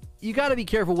 you got to be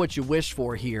careful what you wish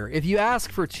for here. If you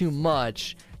ask for too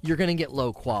much, you're going to get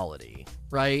low quality,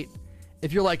 right?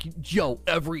 If you're like, yo,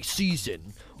 every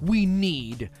season we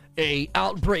need a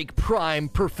Outbreak Prime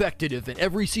perfected event.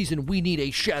 Every season we need a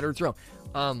Shattered Throne.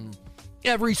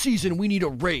 Every season we need a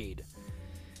raid.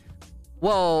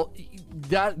 Well,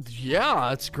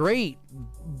 that's great,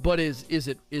 but is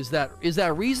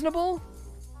that reasonable?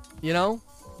 You know?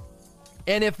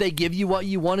 And if they give you what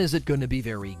you want, is it going to be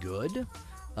very good?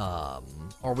 Are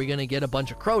we going to get a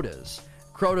bunch of Crotas?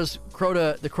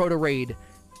 The Crota raid,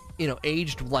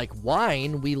 aged like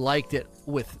wine. We liked it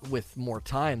with more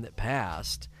time that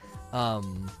passed.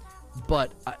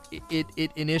 But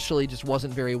it initially just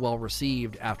wasn't very well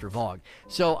received after VoG.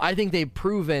 So I think they've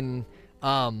proven,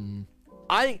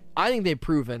 I think they've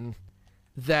proven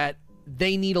that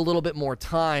they need a little bit more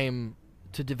time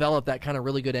to develop that kind of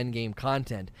really good endgame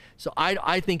content. So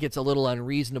I think it's a little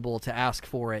unreasonable to ask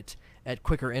for it at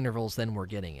quicker intervals than we're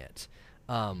getting it.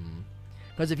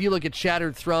 Because if you look at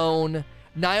Shattered Throne,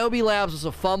 Niobe Labs was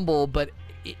a fumble, but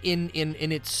in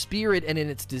its spirit and in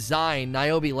its design,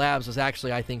 Niobe Labs was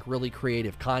actually, I think, really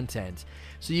creative content.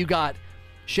 So you got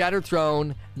Shattered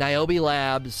Throne, Niobe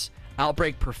Labs,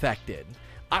 Outbreak Perfected.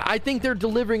 I think they're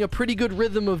delivering a pretty good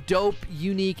rhythm of dope,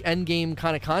 unique endgame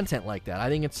kind of content like that. I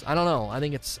think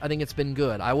it's been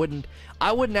good. I wouldn't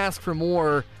ask for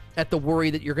more at the worry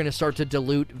that you're going to start to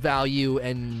dilute value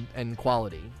and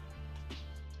quality.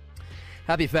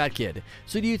 Happy Fat Kid.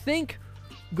 So do you think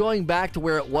going back to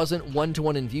where it wasn't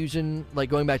one-to-one infusion, like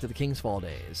going back to the King's Fall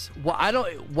days?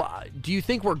 Well, do you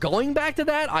think we're going back to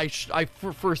that? I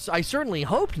certainly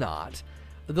hope not.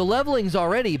 The leveling's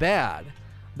already bad.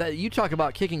 That you talk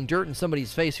about kicking dirt in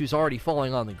somebody's face who's already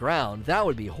falling on the ground. That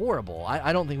would be horrible.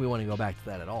 I don't think we want to go back to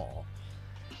that at all.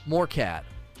 More cat.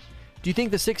 Do you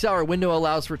think the 6-hour window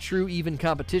allows for true even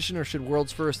competition, or should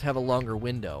World's First have a longer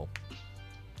window?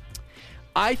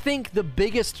 I think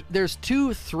there's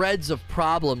two threads of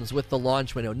problems with the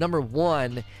launch window. Number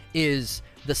one is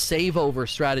the save over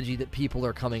strategy that people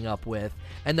are coming up with.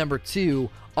 And number two,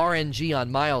 RNG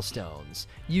on milestones.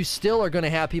 You still are going to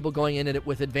have people going in at it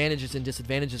with advantages and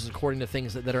disadvantages according to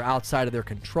things that are outside of their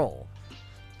control.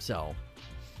 So,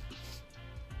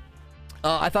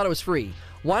 I thought it was free.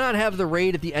 Why not have the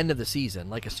raid at the end of the season,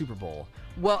 like a Super Bowl?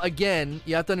 Well, again,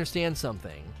 you have to understand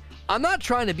something. I'm not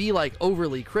trying to be, like,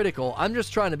 overly critical. I'm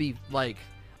just trying to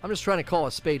call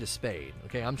a spade,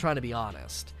 okay? I'm trying to be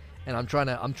honest. And I'm trying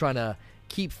to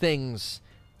keep things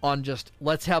on just,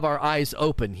 let's have our eyes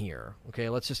open here, okay?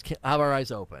 Let's just have our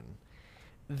eyes open.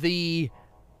 The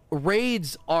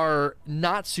raids are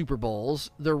not Super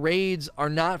Bowls. The raids are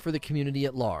not for the community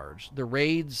at large. The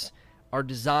raids are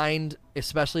designed,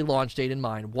 especially launch date in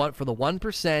mind, for the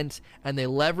 1%, and they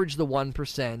leverage the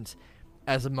 1%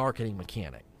 as a marketing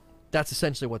mechanic. That's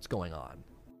essentially what's going on.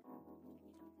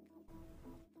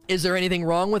 Is there anything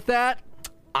wrong with that?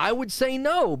 I would say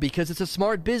no, because it's a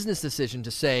smart business decision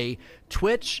to say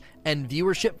Twitch and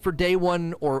viewership for day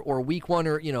one or week one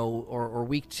or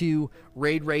week two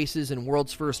raid races and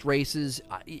World's First races.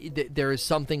 There is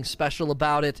something special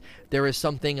about it. There is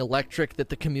something electric that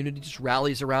the community just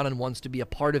rallies around and wants to be a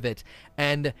part of it.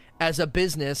 And as a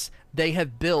business, they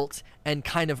have built and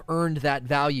kind of earned that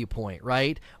value point,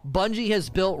 right? Bungie has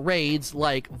built raids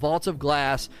like Vault of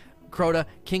Glass, Crota,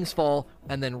 King's Fall,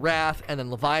 and then Wrath, and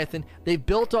then Leviathan. They've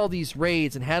built all these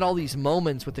raids and had all these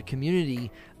moments with the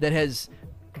community that has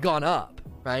gone up,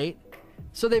 right?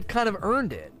 So they've kind of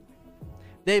earned it.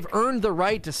 They've earned the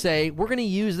right to say, we're going to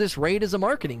use this raid as a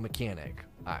marketing mechanic.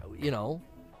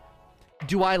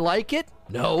 Do I like it?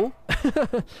 No.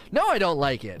 No, I don't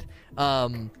like it. I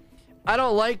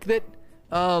don't like that.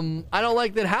 I don't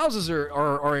like that houses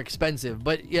are expensive,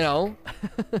 but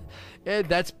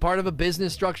that's part of a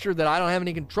business structure that I don't have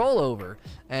any control over.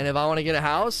 And if I want to get a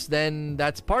house, then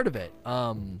that's part of it.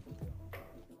 I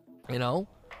don't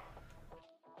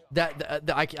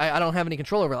have any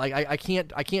control over it. Like I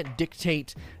can't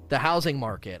dictate the housing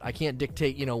market. I can't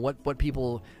dictate, what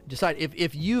people decide.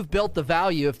 If you've built the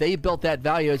value, if they built that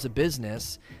value as a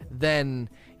business, then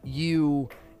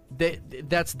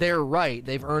that's their right.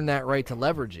 They've earned that right to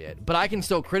leverage it. But I can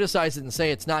still criticize it and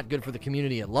say it's not good for the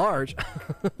community at large.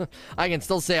 I can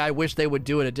still say I wish they would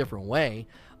do it a different way.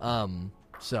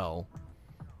 So,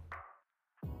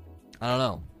 I don't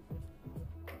know.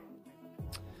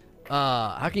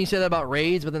 How can you say that about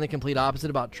raids, but then the complete opposite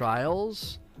about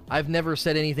trials? I've never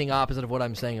said anything opposite of what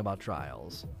I'm saying about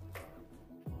trials.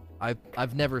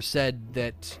 I've never said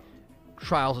that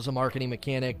trials is a marketing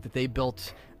mechanic, that they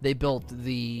built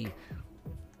the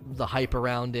the hype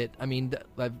around it. I mean,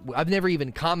 I've never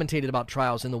even commentated about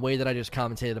Trials in the way that I just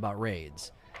commentated about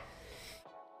raids.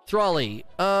 Thrally,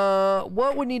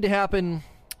 what would need to happen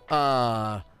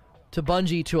to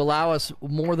Bungie to allow us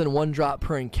more than one drop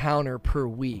per encounter per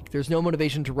week? There's no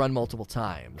motivation to run multiple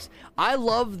times. I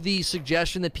love the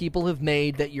suggestion that people have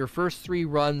made that your first 3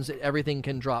 runs, everything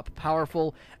can drop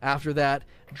powerful. After that,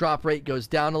 drop rate goes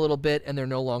down a little bit and they're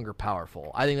no longer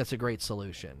powerful. I think that's a great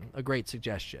solution, a great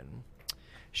suggestion.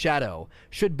 Shadow,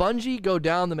 should Bungie go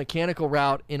down the mechanical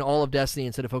route in all of Destiny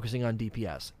instead of focusing on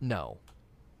DPS? No.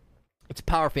 It's a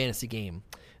power fantasy game,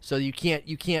 so you can't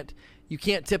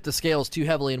tip the scales too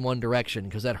heavily in one direction,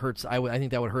 because that hurts. I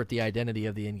think that would hurt the identity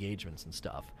of the engagements and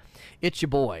stuff. It's your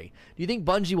boy. Do you think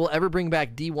Bungie will ever bring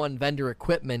back D1 vendor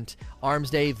equipment, Arms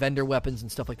Day, vendor weapons, and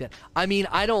stuff like that? I mean,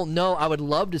 I don't know. I would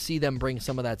love to see them bring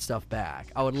some of that stuff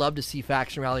back. I would love to see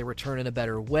Faction Rally return in a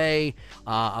better way.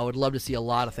 I would love to see a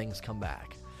lot of things come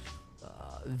back.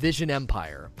 Vision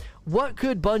Empire. What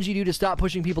could Bungie do to stop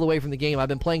pushing people away from the game? I've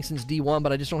been playing since D1,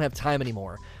 but I just don't have time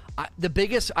anymore. The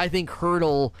biggest, I think,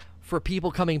 hurdle for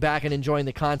people coming back and enjoying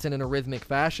the content in a rhythmic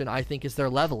fashion, I think, is their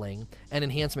leveling and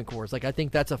enhancement cores. Like, I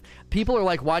think that's people are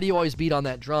like, why do you always beat on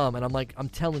that drum? And I'm like, I'm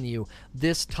telling you,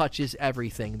 this touches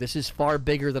everything. This is far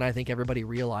bigger than I think everybody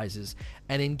realizes.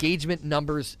 And engagement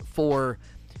numbers for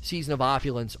Season of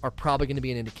Opulence are probably going to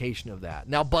be an indication of that.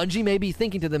 Now, Bungie may be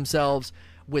thinking to themselves,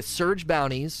 with surge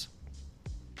bounties,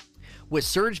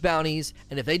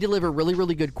 and if they deliver really,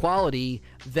 really good quality,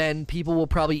 then people will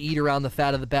probably eat around the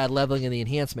fat of the bad leveling and the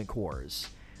enhancement cores.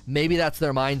 Maybe that's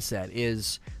their mindset,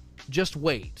 is just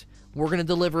wait. We're going to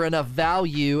deliver enough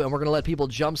value, and we're going to let people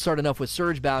jumpstart enough with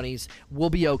surge bounties.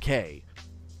 We'll be okay.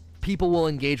 People will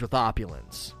engage with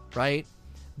opulence, right?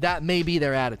 That may be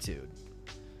their attitude.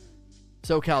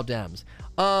 SoCal Dems.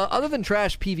 Other than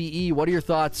trash PvE, what are your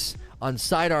thoughts on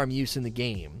sidearm use in the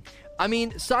game? I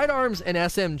mean, sidearms and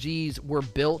SMGs were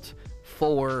built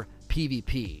for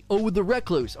PvP. Oh, with the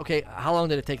Recluse. Okay, how long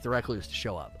did it take the Recluse to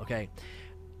show up? Okay.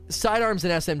 Sidearms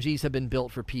and SMGs have been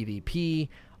built for PvP.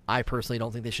 I personally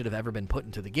don't think they should have ever been put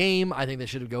into the game. I think they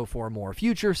should go for more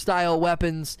future-style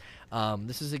weapons.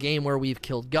 This is a game where we've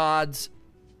killed gods,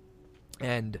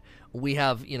 and we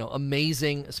have,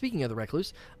 amazing, speaking of the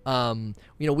Recluse,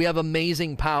 we have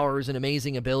amazing powers and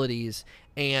amazing abilities,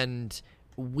 and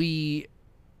we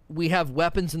have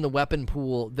weapons in the weapon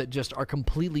pool that just are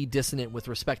completely dissonant with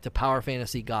respect to power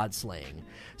fantasy god slaying.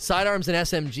 Sidearms and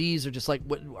SMGs are just like,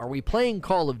 what, are we playing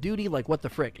Call of Duty? Like, what the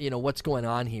frick? What's going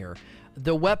on here?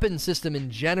 The weapon system in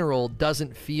general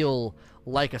doesn't feel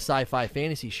like a sci-fi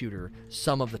fantasy shooter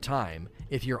some of the time,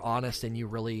 if you're honest and you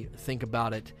really think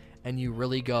about it and you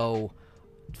really go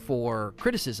for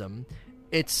criticism.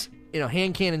 It's,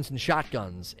 hand cannons and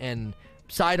shotguns and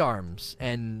sidearms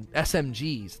and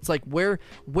SMGs. It's like, where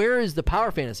is the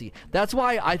power fantasy? That's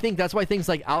why things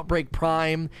like Outbreak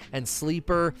Prime and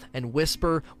Sleeper and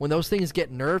Whisper, when those things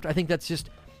get nerfed, I think that's just,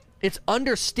 it's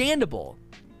understandable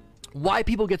why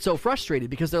people get so frustrated,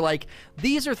 because they're like,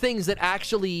 these are things that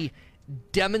actually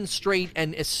demonstrate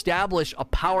and establish a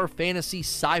power fantasy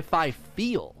sci-fi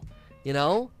feel,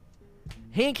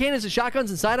 Hand cannons and shotguns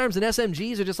and sidearms and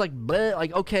SMGs are just like, bleh,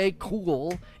 like, okay,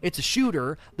 cool. It's a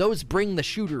shooter. Those bring the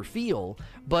shooter feel.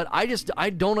 But I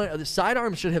don't, the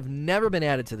sidearms should have never been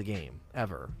added to the game,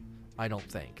 ever. I don't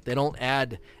think. They don't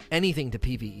add anything to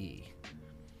PvE.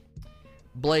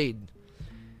 Blade.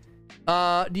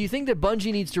 Do you think that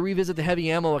Bungie needs to revisit the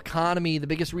heavy ammo economy? The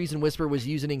biggest reason Whisper was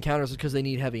used in encounters is because they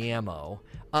need heavy ammo.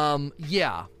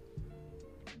 Yeah.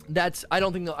 I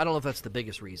don't know if that's the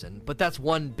biggest reason, but that's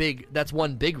one big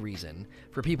reason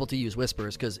for people to use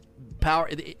Whispers, because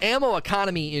the ammo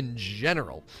economy in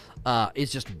general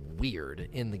is just weird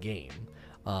in the game.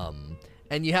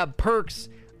 And you have perks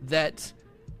that,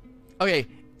 okay,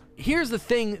 here's the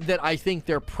thing that I think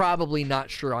they're probably not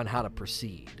sure on how to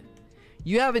proceed.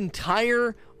 You have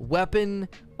entire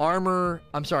armor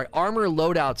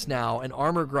loadouts now, and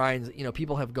armor grinds,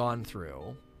 people have gone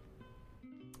through.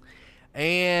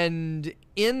 And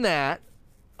in that,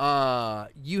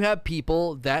 you have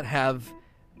people that have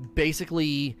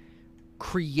basically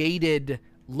created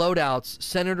loadouts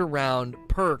centered around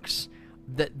perks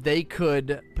that they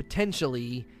could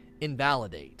potentially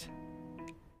invalidate.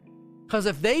 Because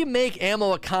if they make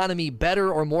ammo economy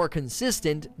better or more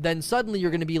consistent, then suddenly you're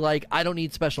going to be like, I don't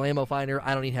need special ammo finder,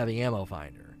 I don't need heavy ammo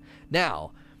finder.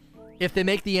 Now, if they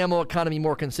make the ammo economy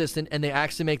more consistent and they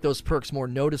actually make those perks more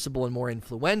noticeable and more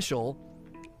influential,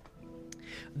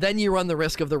 then you run the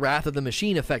risk of the Wrath of the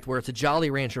Machine effect, where it's a Jolly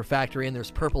Rancher factory and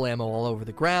there's purple ammo all over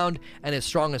the ground, and as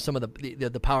strong as some of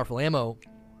the powerful ammo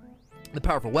the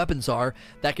powerful weapons are,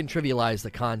 that can trivialize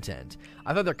the content.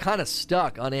 I thought they're kind of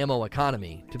stuck on ammo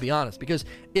economy, to be honest, because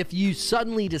if you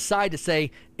suddenly decide to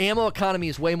say ammo economy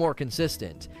is way more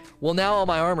consistent, well, now all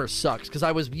my armor sucks because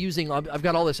I've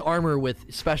got all this armor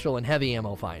with special and heavy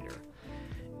ammo finder.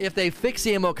 If they fix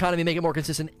the ammo economy, make it more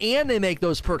consistent, and they make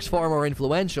those perks far more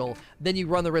influential, then you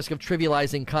run the risk of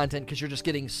trivializing content because you're just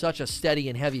getting such a steady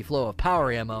and heavy flow of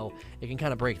power ammo, it can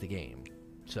kind of break the game.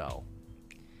 So,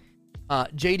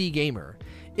 JD Gamer,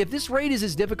 if this raid is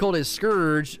as difficult as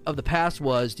Scourge of the past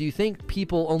was, do you think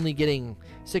people only getting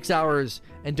 6 hours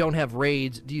and don't have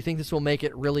raids, do you think this will make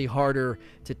it really harder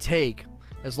to take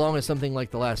as long as something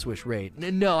like the Last Wish raid?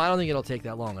 No, I don't think it'll take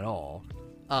that long at all.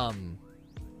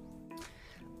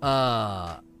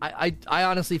 I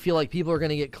honestly feel like people are going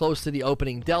to get close to the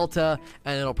opening delta,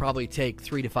 and it'll probably take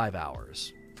 3 to 5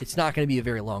 hours. It's not going to be a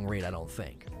very long raid, I don't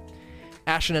think.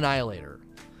 Ashen Annihilator.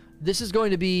 This is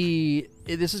going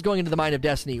into the mind of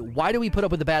Destiny. Why do we put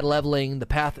up with the bad leveling, the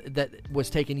path that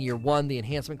was taken year one, the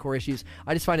enhancement core issues?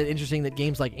 I just find it interesting that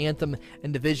games like Anthem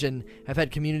and Division have had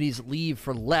communities leave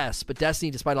for less, but Destiny,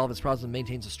 despite all of its problems,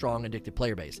 maintains a strong, addictive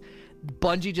player base.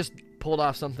 Bungie just pulled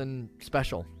off something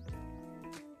special.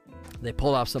 They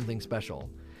pulled off something special.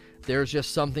 There's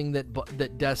just something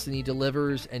that Destiny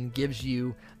delivers and gives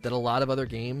you that a lot of other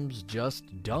games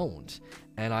just don't.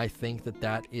 And I think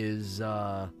that is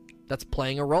that's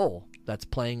playing a role. That's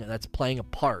playing a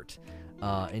part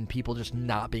in people just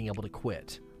not being able to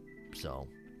quit. So,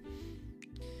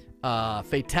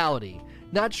 Fatality.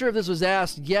 Not sure if this was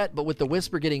asked yet, but with the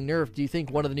Whisper getting nerfed, do you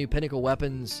think one of the new pinnacle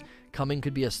weapons coming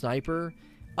could be a sniper?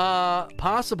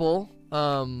 Possible.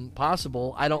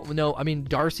 Possible. I don't know. I mean,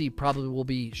 Darcy probably will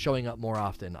be showing up more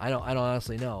often. I don't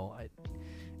honestly know.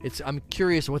 I'm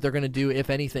curious what they're going to do, if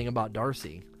anything, about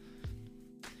Darcy.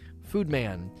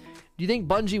 Foodman. Do you think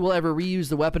Bungie will ever reuse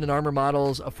the weapon and armor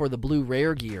models for the blue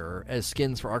rare gear as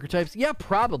skins for archetypes? Yeah,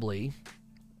 probably.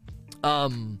 I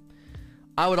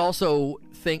would also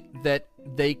think that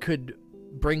they could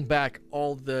bring back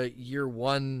all the year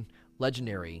one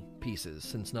legendary pieces,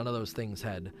 since none of those things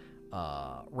had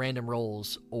random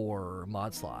rolls or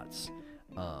mod slots.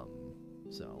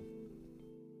 So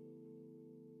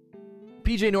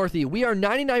PJ Northie, we are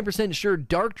 99% sure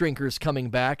Dark Drinker's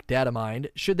coming back, Datamind.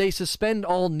 Should they suspend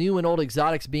all new and old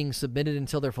exotics being submitted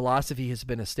until their philosophy has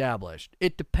been established?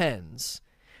 It depends.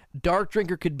 Dark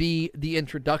Drinker could be the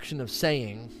introduction of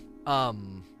saying,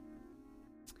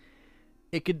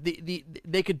 they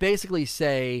could basically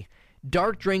say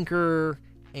Dark Drinker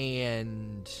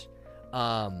and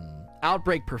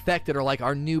Outbreak Perfected are like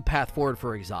our new path forward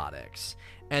for exotics.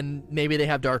 And maybe they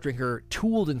have Dark Drinker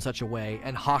tooled in such a way,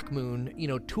 and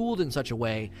Hawkmoon, tooled in such a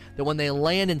way that when they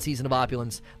land in Season of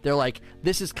Opulence, they're like,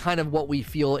 this is kind of what we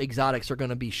feel exotics are going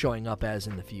to be showing up as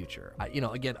in the future.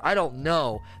 Again, I don't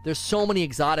know. There's so many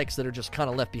exotics that are just kind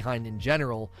of left behind in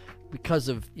general because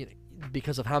of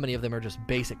how many of them are just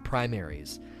basic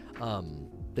primaries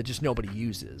that just nobody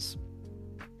uses.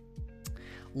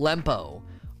 Lempo.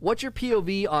 What's your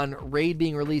POV on Raid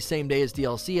being released same day as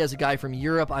DLC? As a guy from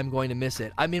Europe, I'm going to miss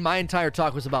it. I mean, my entire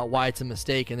talk was about why it's a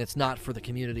mistake, and it's not for the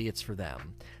community, it's for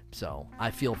them. So, I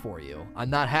feel for you.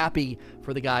 I'm not happy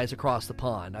for the guys across the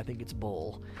pond. I think it's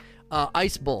bull.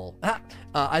 Ice Bull.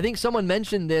 I think someone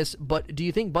mentioned this, but do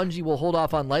you think Bungie will hold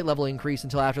off on light level increase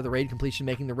until after the raid completion,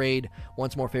 making the raid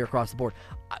once more fair across the board?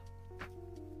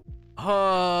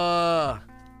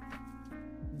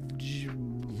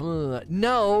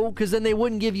 No, because then they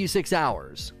wouldn't give you 6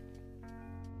 hours.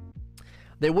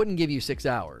 They wouldn't give you 6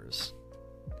 hours.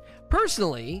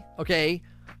 Personally,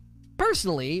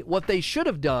 what they should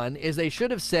have done is they should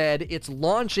have said it's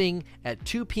launching at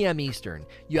 2 p.m. Eastern.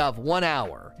 You have 1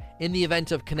 hour in the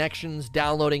event of connections,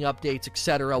 downloading updates,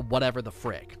 etc., whatever the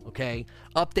frick, okay?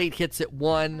 Update hits at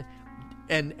 1,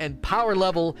 and power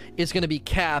level is going to be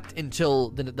capped until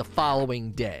the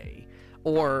following day.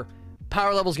 Or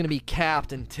power level is going to be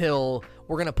capped until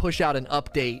we're going to push out an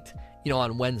update,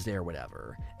 on Wednesday or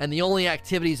whatever. And the only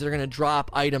activities that are going to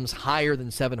drop items higher than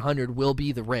 700 will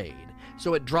be the raid.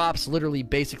 So it drops literally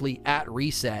basically at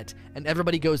reset, and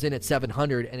everybody goes in at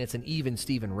 700, and it's an even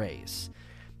Steven race.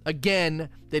 Again,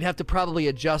 they'd have to probably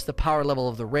adjust the power level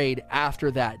of the raid after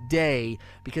that day,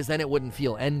 because then it wouldn't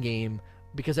feel endgame,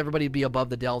 because everybody would be above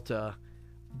the delta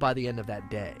by the end of that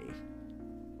day.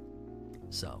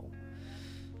 So,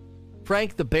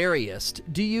 Frank the Barriest,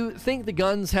 do you think the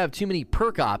guns have too many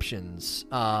perk options,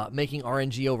 making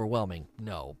RNG overwhelming?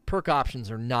 No, perk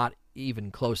options are not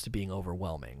even close to being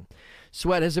overwhelming.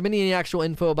 Sweat, has there been any actual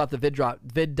info about the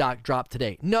VidDoc drop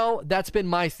today? No, that's been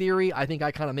my theory. I think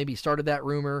I kind of maybe started that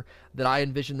rumor that I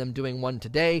envisioned them doing one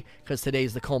today, because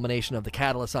today's the culmination of the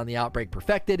catalyst on the Outbreak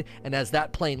Perfected, and as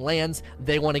that plane lands,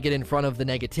 they want to get in front of the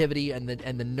negativity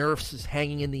and the nerfs is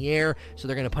hanging in the air, so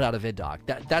they're going to put out a VidDoc.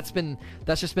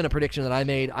 That's just been a prediction that I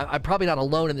made. I'm probably not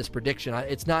alone in this prediction.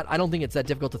 I don't think it's that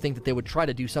difficult to think that they would try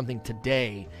to do something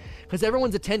today, because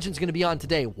everyone's attention is going to be on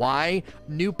today. Why?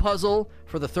 New puzzle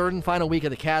for the third and final week of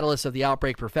the catalyst of the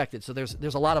Outbreak Perfected. So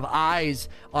there's a lot of eyes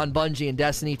on Bungie and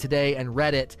Destiny today and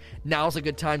Reddit. Now's a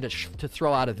good time to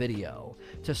throw out a video,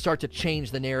 to start to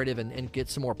change the narrative and get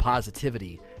some more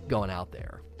positivity going out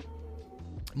there.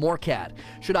 More cat.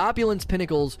 Should Opulence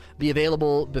Pinnacles be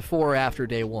available before or after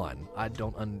day one? I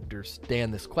don't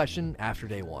understand this question. After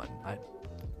day one.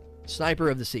 Sniper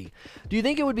of the Sea. Do you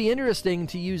think it would be interesting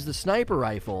to use the sniper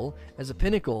rifle as a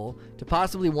pinnacle to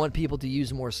possibly want people to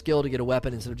use more skill to get a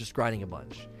weapon instead of just grinding a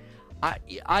bunch?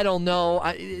 I don't know.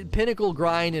 Pinnacle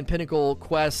grind and pinnacle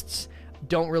quests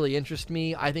don't really interest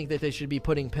me. I think that they should be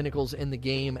putting pinnacles in the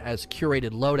game as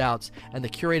curated loadouts, and the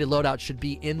curated loadout should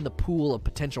be in the pool of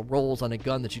potential rolls on a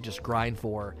gun that you just grind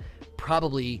for,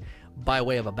 probably by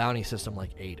way of a bounty system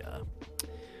like Ada.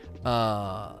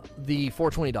 The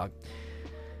 420 dog.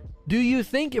 Do you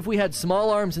think if we had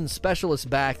small arms and specialists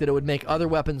back that it would make other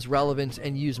weapons relevant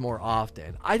and used more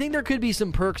often? I think there could be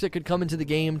some perks that could come into the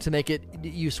game to make it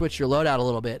you switch your loadout a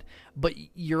little bit, but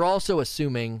you're also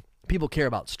assuming people care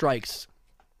about strikes.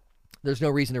 There's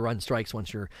no reason to run strikes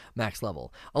once you're max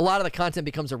level. A lot of the content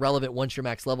becomes irrelevant once you're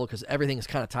max level because everything is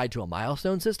kind of tied to a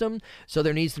milestone system, so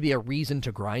there needs to be a reason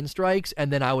to grind strikes,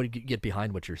 and then I would get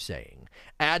behind what you're saying.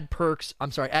 Add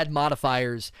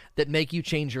modifiers that make you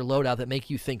change your loadout, that make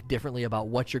you think differently about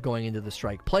what you're going into the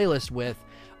strike playlist with.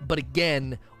 But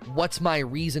again, what's my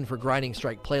reason for grinding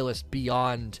strike playlist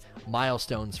beyond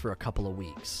milestones for a couple of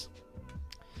weeks?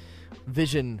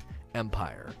 Vision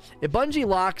Empire. If Bungie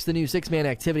locks the new 6-man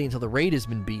activity until the raid has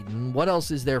been beaten, what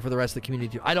else is there for the rest of the community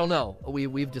to do? I don't know.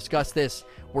 We've discussed this.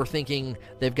 We're thinking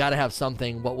they've got to have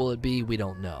something. What will it be? We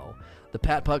don't know. The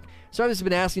Pat Puck. So I've just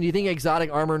been asking, do you think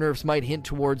exotic armor nerfs might hint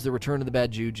towards the return of the bad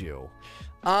juju?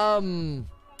 I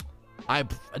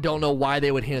don't know why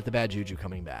they would hint at the bad juju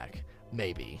coming back.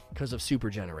 Maybe because of super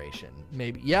generation.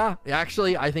 Maybe. Yeah,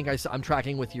 actually, I think I'm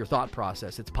tracking with your thought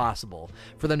process. It's possible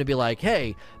for them to be like,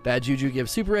 hey, bad juju gives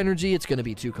super energy. It's going to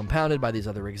be too compounded by these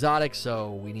other exotics,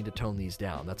 so we need to tone these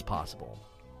down. That's possible.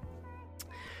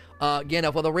 Again,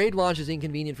 while the raid launch is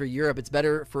inconvenient for Europe, it's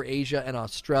better for Asia and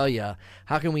Australia.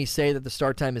 How can we say that the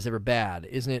start time is ever bad?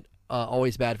 Isn't it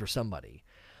always bad for somebody?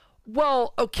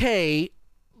 Well, okay,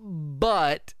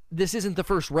 but this isn't the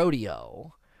first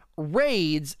rodeo.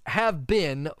 Raids have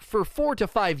been, for 4 to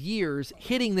 5 years,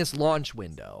 hitting this launch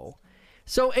window.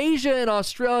 So Asia and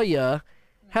Australia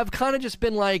have kind of just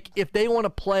been like, if they want to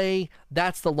play,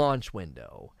 that's the launch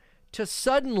window. To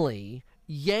suddenly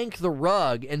yank the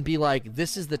rug and be like,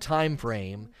 this is the time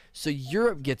frame, so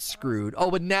Europe gets screwed. Oh,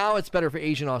 but now it's better for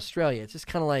Asia and Australia. It's just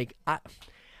kind of like,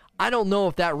 I don't know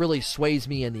if that really sways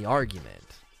me in the argument.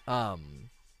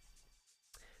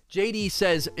 JD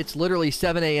says it's literally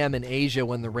 7 a.m. in Asia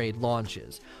when the raid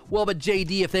launches. Well, but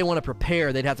JD, if they want to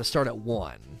prepare, they'd have to start at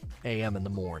 1 a.m. in the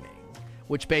morning,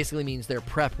 which basically means their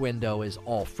prep window is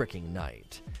all freaking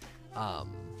night.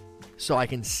 So I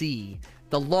can see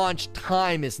the launch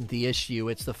time isn't the issue.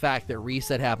 It's the fact that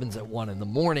reset happens at 1 in the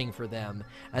morning for them,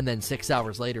 and then 6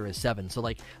 hours later is 7. So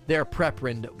like their prep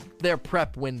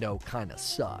window kind of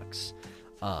sucks.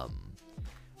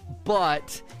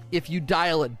 But if you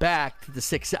dial it back to the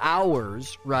 6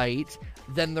 hours, right,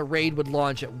 then the raid would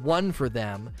launch at 1 for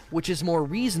them, which is more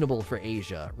reasonable for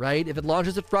Asia, right? If it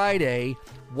launches at Friday,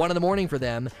 1 in the morning for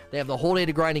them, they have the whole day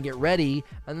to grind and get ready,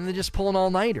 and then they just pull an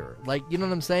all-nighter. Like, you know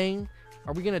what I'm saying?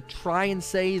 Are we going to try and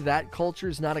say that culture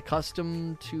is not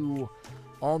accustomed to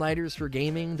all-nighters for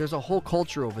gaming? There's a whole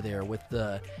culture over there with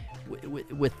the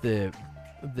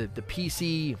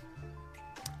PC...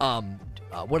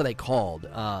 what are they called?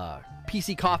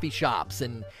 PC coffee shops,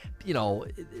 and you know,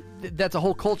 that's a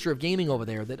whole culture of gaming over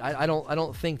there that I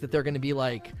don't think that they're going to be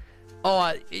like,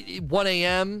 1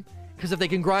 a.m. because if they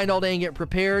can grind all day and get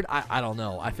prepared, I don't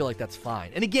know. I feel like that's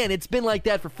fine. And again, it's been like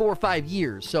that for 4 or 5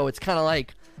 years, so it's kind of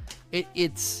like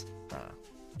it's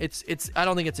I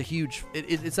don't think it's a huge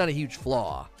it's not a huge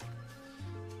flaw.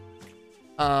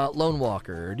 Lone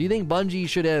Walker, do you think Bungie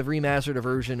should have remastered a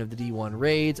version of the D1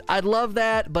 raids? I'd love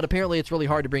that, but apparently it's really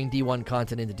hard to bring D1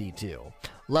 content into D2.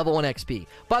 Level 1 XP.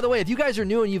 By the way, if you guys are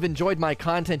new and you've enjoyed my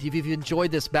content, if you've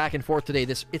enjoyed this back and forth today,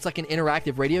 it's like an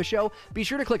interactive radio show, be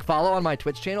sure to click follow on my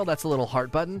Twitch channel. That's the little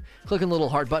heart button. Clicking the little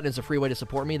heart button is a free way to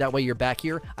support me. That way you're back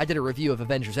here. I did a review of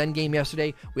Avengers Endgame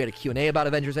yesterday. We had a Q&A about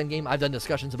Avengers Endgame. I've done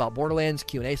discussions about Borderlands,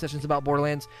 Q&A sessions about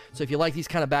Borderlands. So if you like these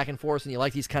kind of back and forth and you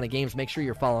like these kind of games, make sure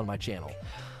you're following my channel.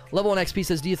 Level 1 XP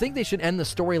says, do you think they should end the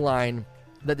storyline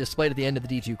that displayed at the end of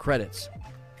the D2 credits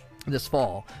this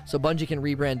fall, so Bungie can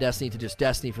rebrand Destiny to just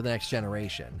Destiny for the next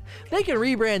generation? They can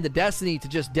rebrand the Destiny to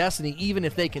just Destiny even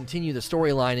if they continue the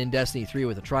storyline in Destiny 3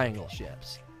 with the triangle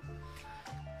ships.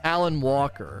 Alan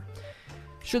Walker.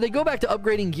 Should they go back to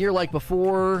upgrading gear like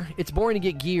before? It's boring to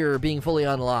get gear being fully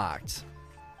unlocked.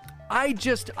 I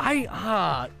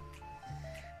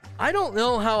don't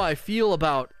know how I feel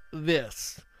about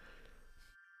this.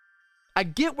 I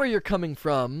get where you're coming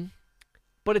from,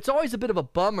 but it's always a bit of a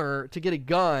bummer to get a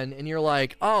gun and you're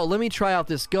like, oh, let me try out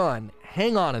this gun.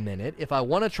 Hang on a minute. If I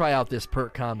want to try out this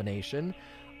perk combination,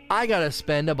 I got to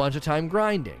spend a bunch of time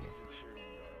grinding.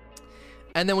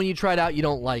 And then when you try it out, you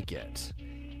don't like it.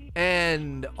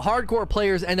 And hardcore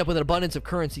players end up with an abundance of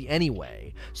currency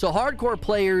anyway. So hardcore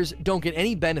players don't get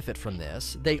any benefit from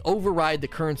this. They override the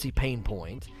currency pain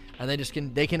point, and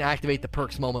they can activate the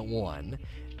perks moment one.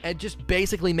 It just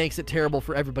basically makes it terrible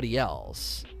for everybody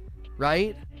else.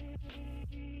 Right?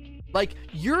 Like,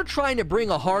 you're trying to bring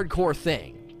a hardcore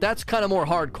thing. That's kind of more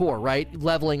hardcore, right?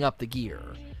 Leveling up the gear.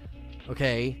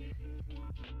 Okay?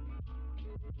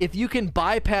 If you can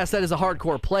bypass that as a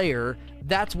hardcore player,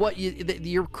 that's what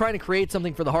you're trying to create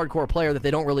something for the hardcore player that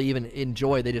they don't really even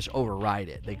enjoy. They just override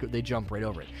it. They jump right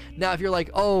over it. Now, if you're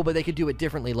like, oh, but they could do it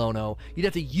differently, Lono, you'd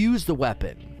have to use the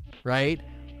weapon, right?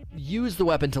 Use the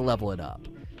weapon to level it up.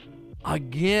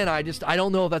 Again, I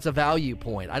don't know if that's a value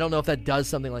point. I don't know if that does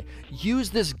something like,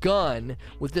 use this gun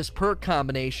with this perk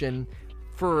combination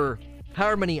for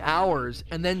however many hours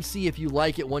and then see if you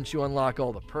like it once you unlock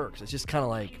all the perks. It's just kind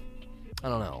of like, I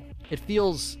don't know. It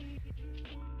feels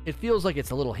like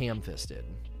it's a little ham-fisted.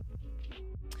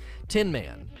 Tin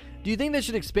Man. Do you think they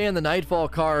should expand the Nightfall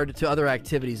card to other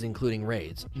activities, including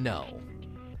raids? No.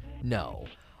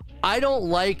 I don't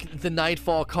like the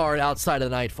Nightfall card outside of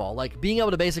the Nightfall. Like, being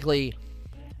able to basically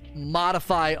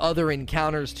modify other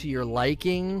encounters to your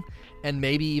liking, and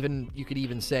maybe even, you could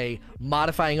even say,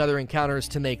 modifying other encounters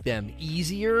to make them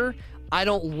easier. I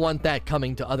don't want that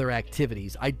coming to other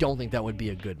activities. I don't think that would be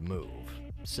a good move.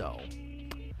 So,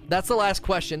 that's the last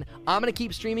question. I'm going to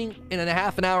keep streaming. In a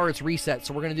half an hour, it's reset,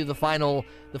 so we're going to do the final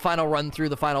run through,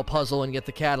 the final puzzle, and get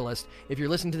the catalyst. If you're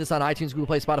listening to this on iTunes, Google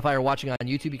Play, Spotify, or watching on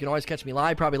YouTube, you can always catch me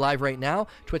live, probably live right now,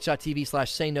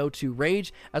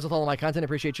 twitch.tv/SayNoToRage. As with all of my content, I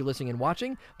appreciate you listening and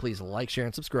watching. Please like, share,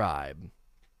 and subscribe.